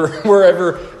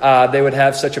wherever they would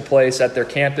have such a place at their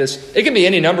campus. It can be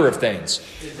any number of things.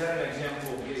 Is that an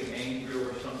example of getting angry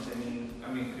or something?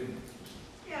 I mean,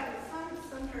 Yeah,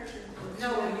 some churches.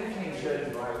 no, you can't judge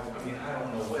it right. I mean, I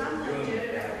don't know what you're doing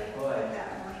with that, but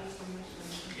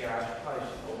yeah, I probably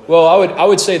should. Well, I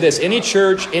would say this: any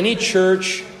church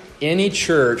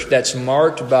that's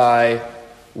marked by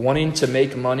wanting to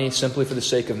make money simply for the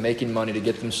sake of making money to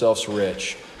get themselves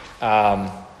rich,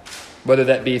 whether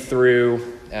that be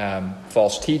through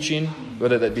false teaching,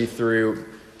 whether that be through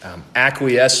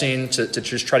acquiescing to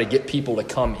just try to get people to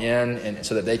come in and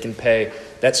so that they can pay,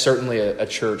 that's certainly a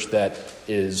church that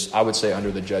is, I would say, under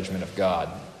the judgment of God.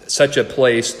 Such a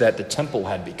place that the temple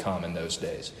had become in those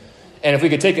days. And if we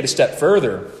could take it a step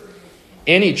further,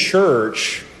 any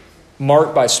church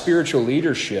marked by spiritual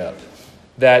leadership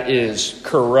that is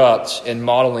corrupt and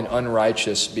modeling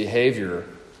unrighteous behavior,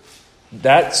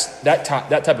 that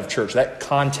type of church, that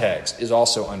context is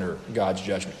also under God's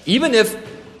judgment. Even if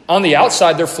on the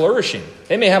outside they're flourishing.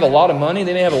 They may have a lot of money,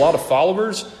 they may have a lot of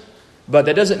followers, but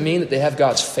that doesn't mean that they have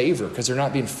God's favor because they're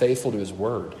not being faithful to His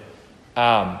word.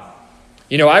 I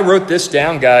wrote this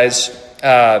down, guys.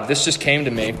 This just came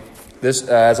to me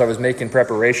as I was making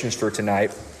preparations for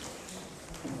tonight.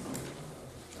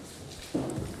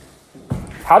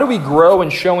 How do we grow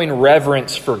in showing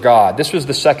reverence for God? This was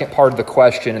the second part of the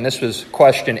question, and this was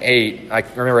question 8. I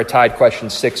remember I tied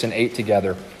questions 6 and 8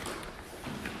 together.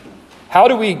 How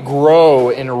do we grow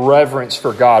in reverence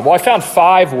for God? Well, I found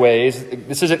 5 ways.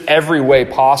 This isn't every way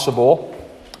possible,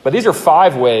 but these are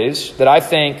 5 ways that I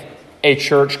think a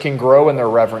church can grow in their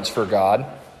reverence for God.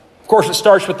 Of course, it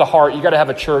starts with the heart. You got to have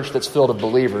a church that's filled with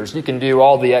believers. You can do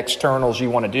all the externals you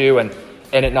want to do and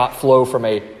it not flow from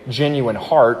a genuine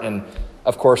heart. And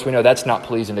of course, we know that's not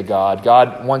pleasing to God.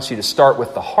 God wants you to start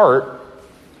with the heart,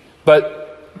 but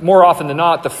more often than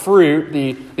not, the fruit,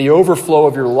 the overflow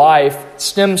of your life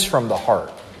stems from the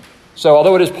heart. So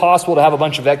although it is possible to have a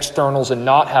bunch of externals and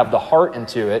not have the heart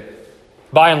into it,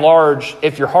 by and large,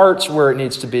 if your heart's where it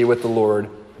needs to be with the Lord,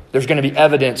 there's going to be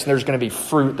evidence and there's going to be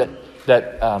fruit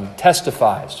that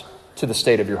testifies to the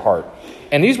state of your heart.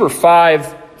 And these were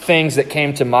 5 things that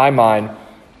came to my mind.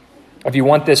 If you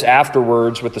want this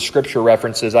afterwards with the scripture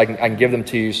references, I can give them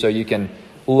to you so you can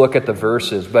look at the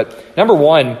verses. But number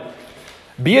 1,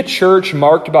 be a church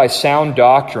marked by sound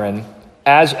doctrine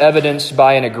as evidenced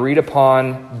by an agreed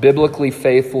upon, biblically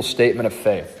faithful statement of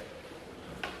faith.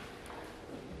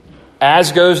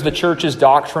 As goes the church's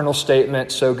doctrinal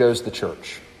statement, so goes the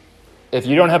church. If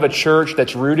you don't have a church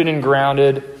that's rooted and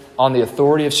grounded on the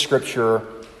authority of Scripture,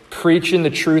 preaching the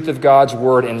truth of God's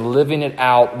Word and living it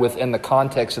out within the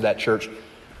context of that church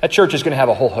is going to have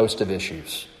a whole host of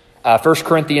issues. 1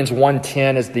 Corinthians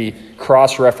 1:10 is the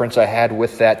cross-reference I had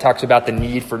with that. It talks about the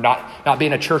need for not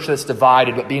being a church that's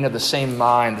divided, but being of the same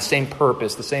mind, the same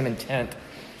purpose, the same intent.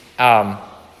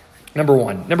 Number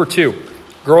 1. Number 2,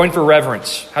 growing for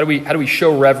reverence. How do we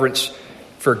show reverence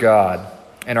for God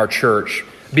and our church?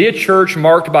 Be a church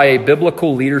marked by a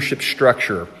biblical leadership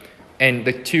structure. And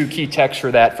the 2 key texts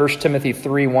for that, 1 Timothy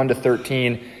 3,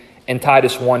 1-13, and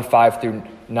Titus 1,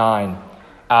 5-9.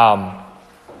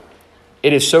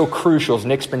 It is so crucial, as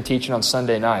Nick's been teaching on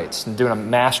Sunday nights and doing a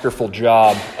masterful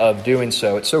job of doing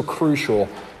so. It's so crucial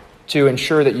to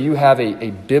ensure that you have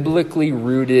a biblically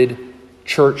rooted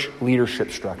church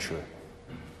leadership structure.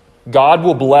 God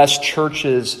will bless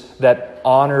churches that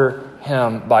honor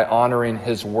Him by honoring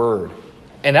His Word.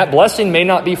 And that blessing may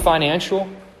not be financial.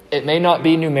 It may not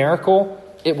be numerical.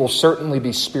 It will certainly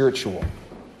be spiritual.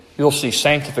 You'll see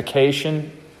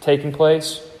sanctification taking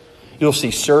place. You'll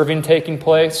see serving taking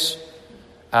place.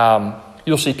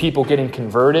 You'll see people getting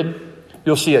converted.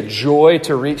 You'll see a joy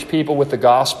to reach people with the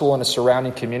gospel in a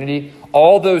surrounding community.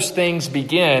 All those things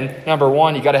begin, number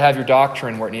 1, you got to have your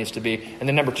doctrine where it needs to be. And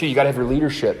then number 2, you got to have your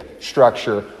leadership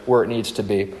structure where it needs to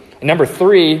be. And number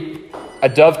 3, a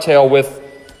dovetail with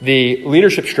the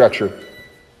leadership structure.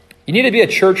 You need to be a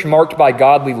church marked by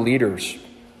godly leaders.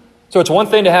 So it's one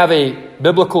thing to have a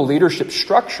biblical leadership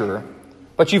structure,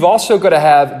 but you've also got to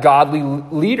have godly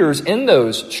leaders in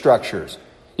those structures.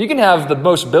 You can have the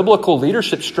most biblical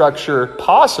leadership structure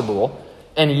possible,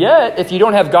 and yet if you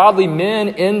don't have godly men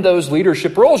in those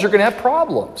leadership roles, you're going to have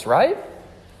problems, right?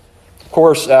 Of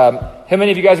course, how many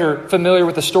of you guys are familiar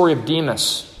with the story of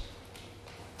Demas?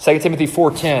 2 Timothy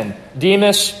 4:10.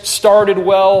 Demas started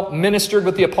well, ministered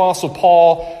with the Apostle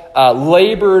Paul,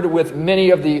 labored with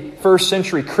many of the first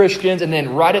century Christians, and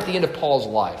then right at the end of Paul's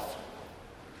life,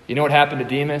 you know what happened to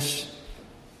Demas?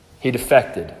 He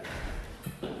defected.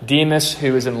 Demas,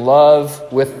 who is in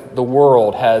love with the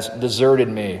world, has deserted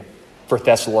me for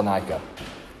Thessalonica.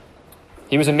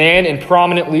 He was a man in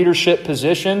prominent leadership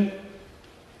position.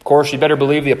 Of course, you better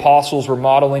believe the apostles were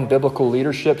modeling biblical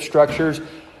leadership structures.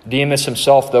 Demas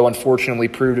himself, though, unfortunately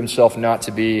proved himself not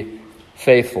to be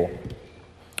faithful.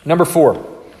 Number 4,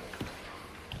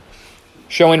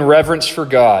 showing reverence for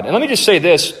God. And let me just say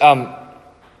this. How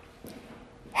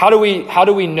do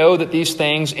we know that these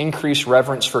things increase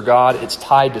reverence for God? It's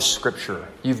tied to Scripture.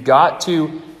 You've got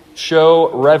to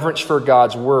show reverence for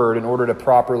God's Word in order to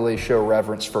properly show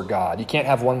reverence for God. You can't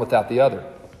have one without the other.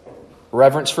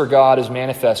 Reverence for God is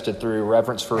manifested through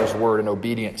reverence for His Word and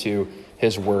obedient to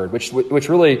His Word, which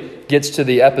really gets to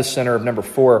the epicenter of number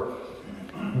 4.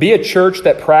 Be a church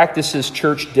that practices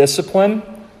church discipline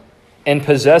and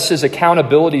possesses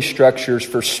accountability structures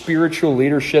for spiritual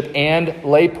leadership and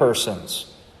laypersons.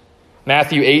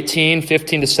 Matthew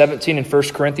 18:15-17 and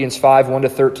 1 Corinthians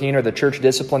 5:1-13 are the church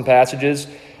discipline passages.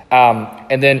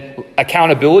 And then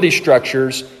accountability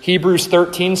structures, Hebrews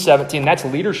 13:17, that's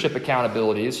leadership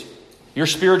accountabilities. Your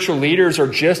spiritual leaders are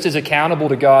just as accountable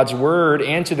to God's Word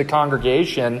and to the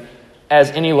congregation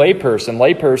as any layperson.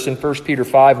 1 Peter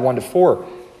 5:1-4.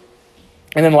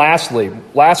 And then lastly,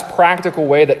 last practical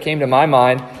way that came to my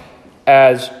mind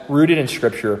as rooted in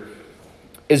Scripture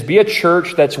is be a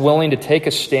church that's willing to take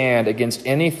a stand against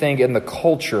anything in the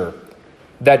culture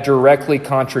that directly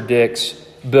contradicts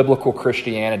biblical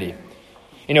Christianity.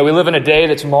 You know, we live in a day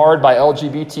that's marred by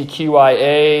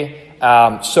LGBTQIA,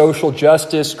 social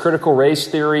justice, critical race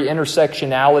theory,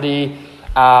 intersectionality,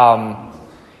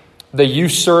 the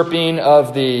usurping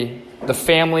of the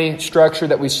family structure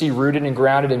that we see rooted and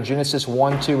grounded in Genesis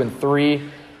 1, 2, and 3.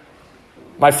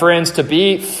 My friends, to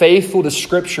be faithful to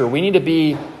Scripture, we need to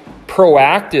be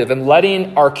proactive in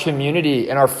letting our community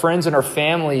and our friends and our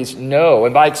families know,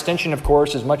 and by extension, of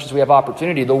course, as much as we have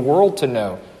opportunity, the world to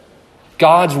know.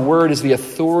 God's Word is the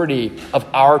authority of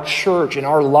our church and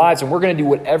our lives, and we're going to do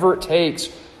whatever it takes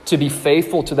to be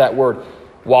faithful to that Word.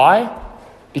 Why?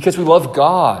 Because we love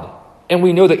God, and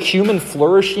we know that human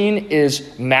flourishing is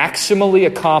maximally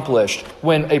accomplished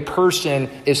when a person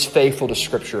is faithful to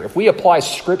Scripture. If we apply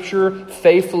Scripture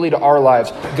faithfully to our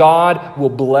lives, God will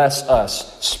bless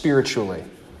us spiritually.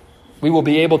 We will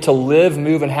be able to live,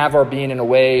 move, and have our being in a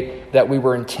way that we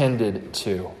were intended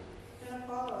to.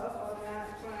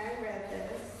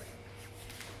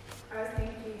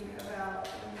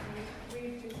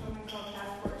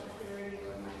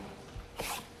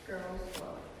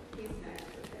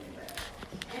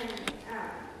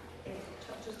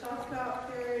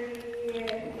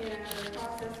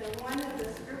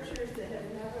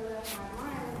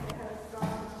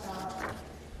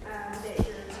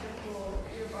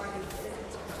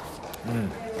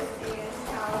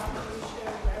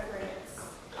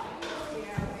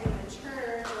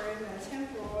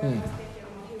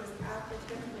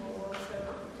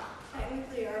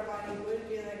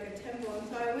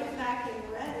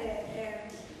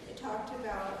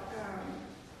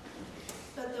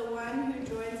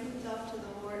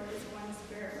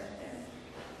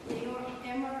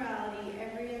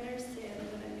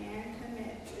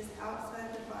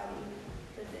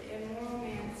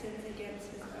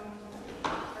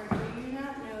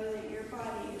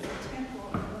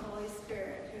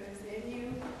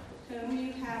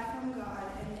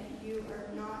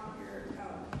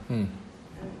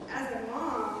 As a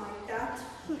mom, like that's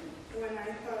when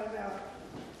I thought about,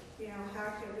 how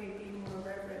could we be more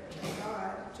reverent to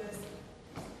God? Just,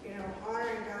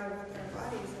 honoring God with our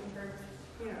bodies and for,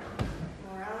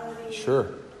 morality. Sure.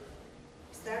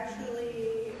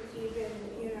 Sexually, even,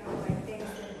 like things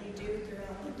that we do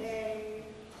throughout the day.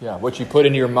 Yeah, what you put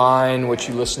into your mind, what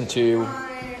you listen to.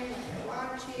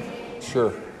 Watching.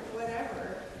 Sure.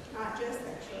 Whatever. Not just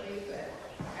sexually, but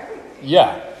everything.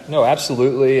 Yeah. No,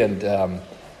 absolutely. And,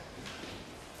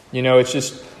 it's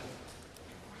just,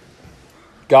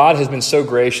 God has been so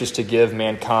gracious to give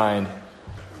mankind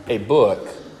a book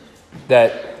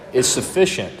that is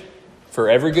sufficient for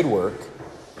every good work,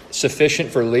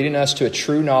 sufficient for leading us to a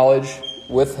true knowledge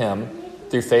with Him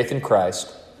through faith in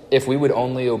Christ, if we would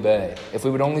only obey, if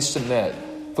we would only submit,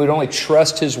 if we would only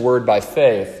trust His Word by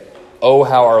faith, oh,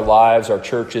 how our lives, our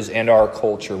churches, and our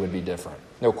culture would be different.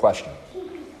 No question.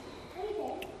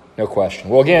 No question.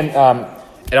 Well, again,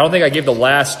 and I don't think I gave the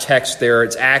last text there.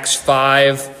 It's Acts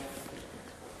 5:20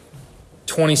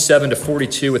 27 to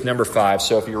 42 with number 5.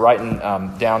 So if you're writing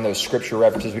down those scripture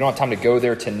references, we don't have time to go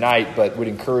there tonight, but would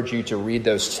encourage you to read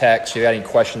those texts. If you have any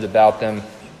questions about them,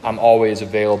 I'm always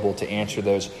available to answer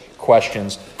those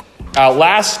questions.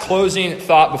 Last closing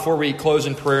thought before we close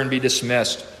in prayer and be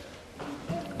dismissed.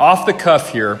 Off the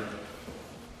cuff here,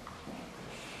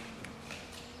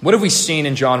 what have we seen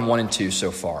in John 1 and 2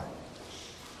 so far?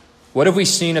 What have we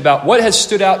seen about, what has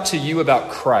stood out to you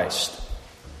about Christ?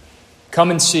 Come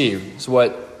and see is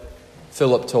what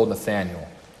Philip told Nathanael.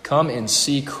 Come and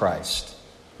see Christ.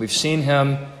 We've seen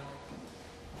him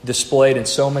displayed in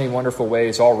so many wonderful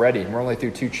ways already. We're only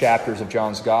through 2 chapters of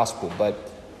John's gospel. But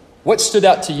what stood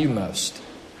out to you most?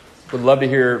 Would love to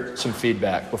hear some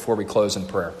feedback before we close in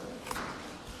prayer.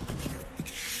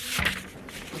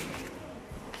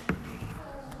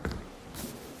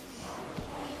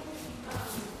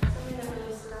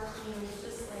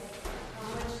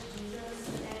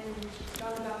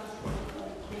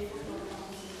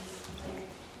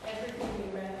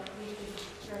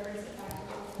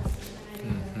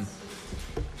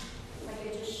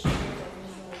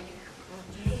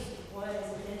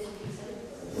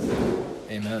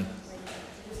 Amen.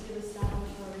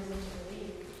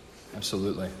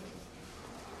 Absolutely.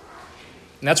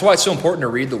 And that's why it's so important to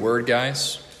read the Word,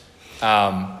 guys.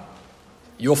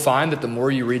 You'll find that the more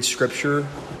you read Scripture,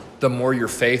 the more your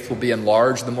faith will be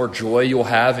enlarged, the more joy you'll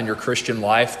have in your Christian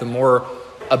life, the more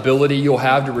ability you'll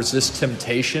have to resist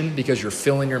temptation because you're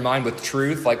filling your mind with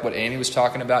truth, like what Amy was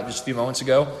talking about just a few moments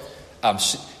ago.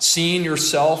 Seeing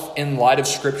yourself in light of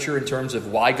Scripture in terms of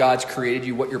why God's created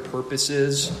you, what your purpose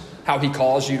is, how He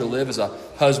calls you to live as a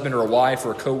husband or a wife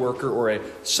or a coworker or a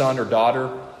son or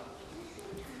daughter.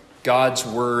 God's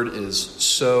Word is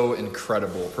so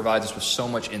incredible. It provides us with so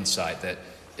much insight that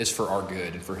is for our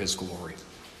good and for His glory.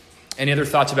 Any other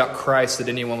thoughts about Christ that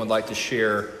anyone would like to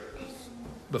share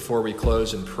before we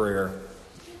close in prayer?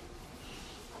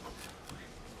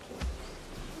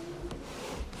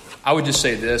 I would just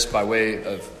say this by way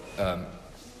of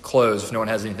close, if no one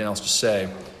has anything else to say.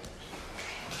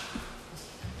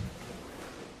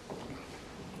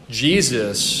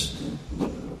 Jesus,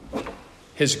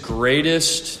 His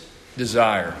greatest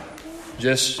desire,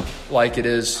 just like it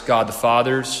is God the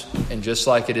Father's and just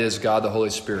like it is God the Holy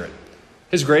Spirit,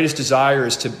 His greatest desire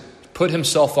is to put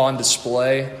Himself on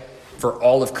display for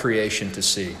all of creation to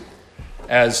see.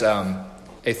 As a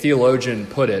theologian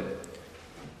put it,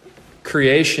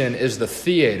 creation is the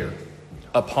theater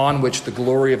upon which the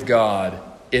glory of God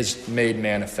is made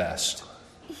manifest.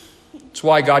 It's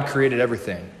why God created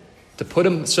everything, to put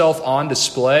Himself on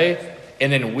display,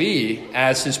 and then we,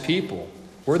 as His people,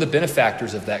 we're the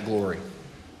benefactors of that glory.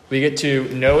 We get to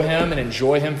know Him and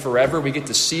enjoy Him forever. We get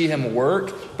to see Him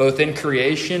work, both in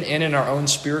creation and in our own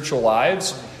spiritual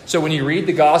lives. So when you read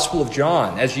the Gospel of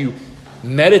John, as you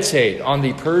meditate on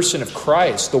the person of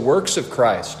Christ, the works of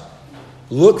Christ,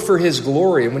 look for His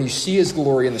glory, and when you see His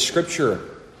glory in the Scripture,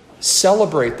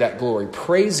 celebrate that glory.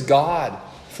 Praise God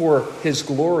for His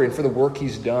glory and for the work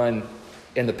He's done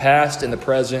in the past, in the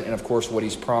present, and of course what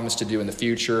He's promised to do in the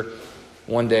future,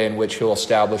 one day in which He'll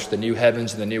establish the new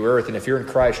heavens and the new earth. And if you're in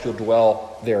Christ, you'll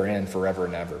dwell therein forever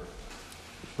and ever.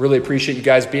 Really appreciate you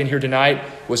guys being here tonight.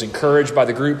 Was encouraged by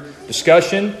the group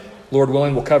discussion. Lord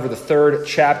willing, we'll cover the 3rd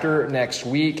chapter next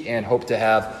week and hope to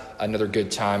have another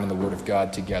good time in the Word of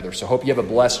God together. So hope you have a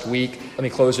blessed week. Let me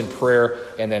close in prayer,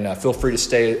 and then feel free to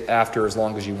stay after as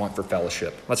long as you want for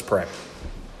fellowship. Let's pray.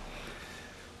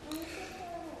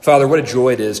 Father, what a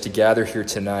joy it is to gather here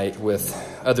tonight with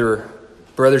other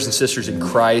brothers and sisters in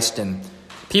Christ and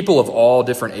people of all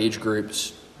different age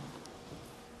groups.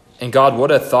 And God, what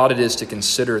a thought it is to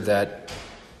consider that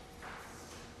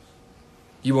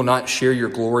you will not share your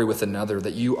glory with another,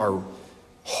 that you are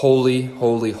holy,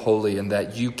 holy, holy, and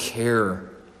that you care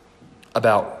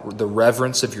about the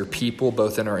reverence of your people,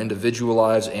 both in our individual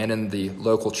lives and in the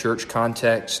local church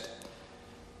context.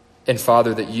 And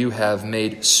Father, that you have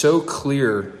made so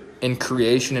clear in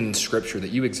creation and in Scripture that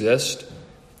you exist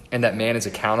and that man is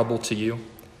accountable to you.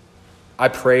 I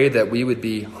pray that we would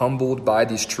be humbled by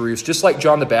these truths, just like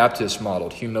John the Baptist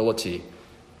modeled humility,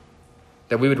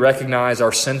 that we would recognize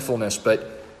our sinfulness,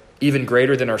 but even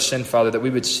greater than our sin, Father, that we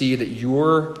would see that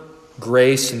your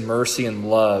grace and mercy and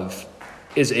love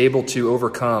is able to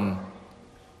overcome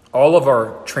all of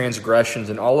our transgressions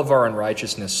and all of our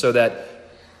unrighteousness, so that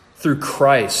through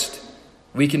Christ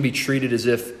we can be treated as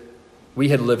if we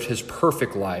had lived His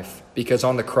perfect life, because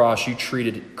on the cross you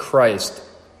treated Christ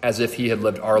as if He had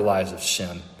lived our lives of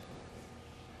sin.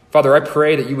 Father, I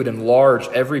pray that you would enlarge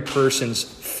every person's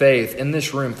faith in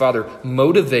this room. Father,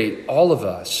 motivate all of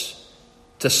us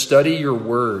to study your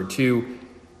word, to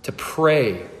to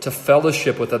pray, to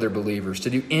fellowship with other believers, to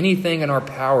do anything in our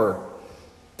power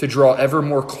to draw ever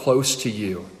more close to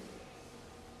you.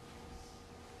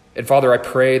 And Father, I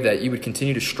pray that you would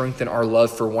continue to strengthen our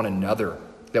love for one another,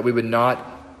 that we would not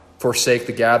forsake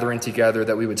the gathering together,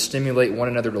 that we would stimulate one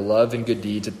another to love and good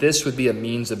deeds, that this would be a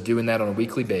means of doing that on a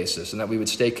weekly basis, and that we would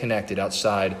stay connected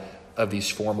outside of these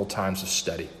formal times of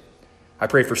study. I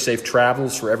pray for safe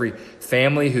travels for every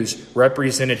family who's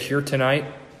represented here tonight.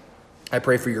 I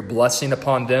pray for your blessing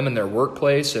upon them in their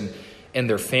workplace and in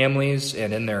their families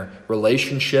and in their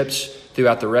relationships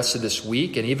throughout the rest of this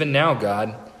week. And even now,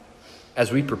 God,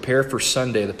 as we prepare for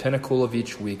Sunday, the pinnacle of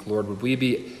each week, Lord, would we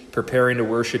be preparing to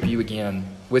worship you again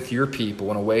with your people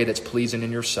in a way that's pleasing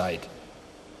in your sight,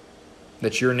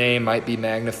 that your name might be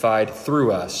magnified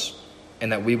through us,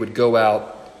 and that we would go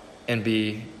out and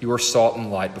be your salt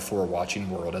and light before a watching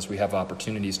world as we have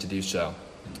opportunities to do so.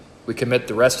 We commit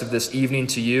the rest of this evening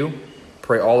to you.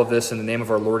 Pray all of this in the name of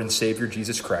our Lord and Savior,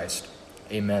 Jesus Christ.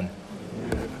 Amen.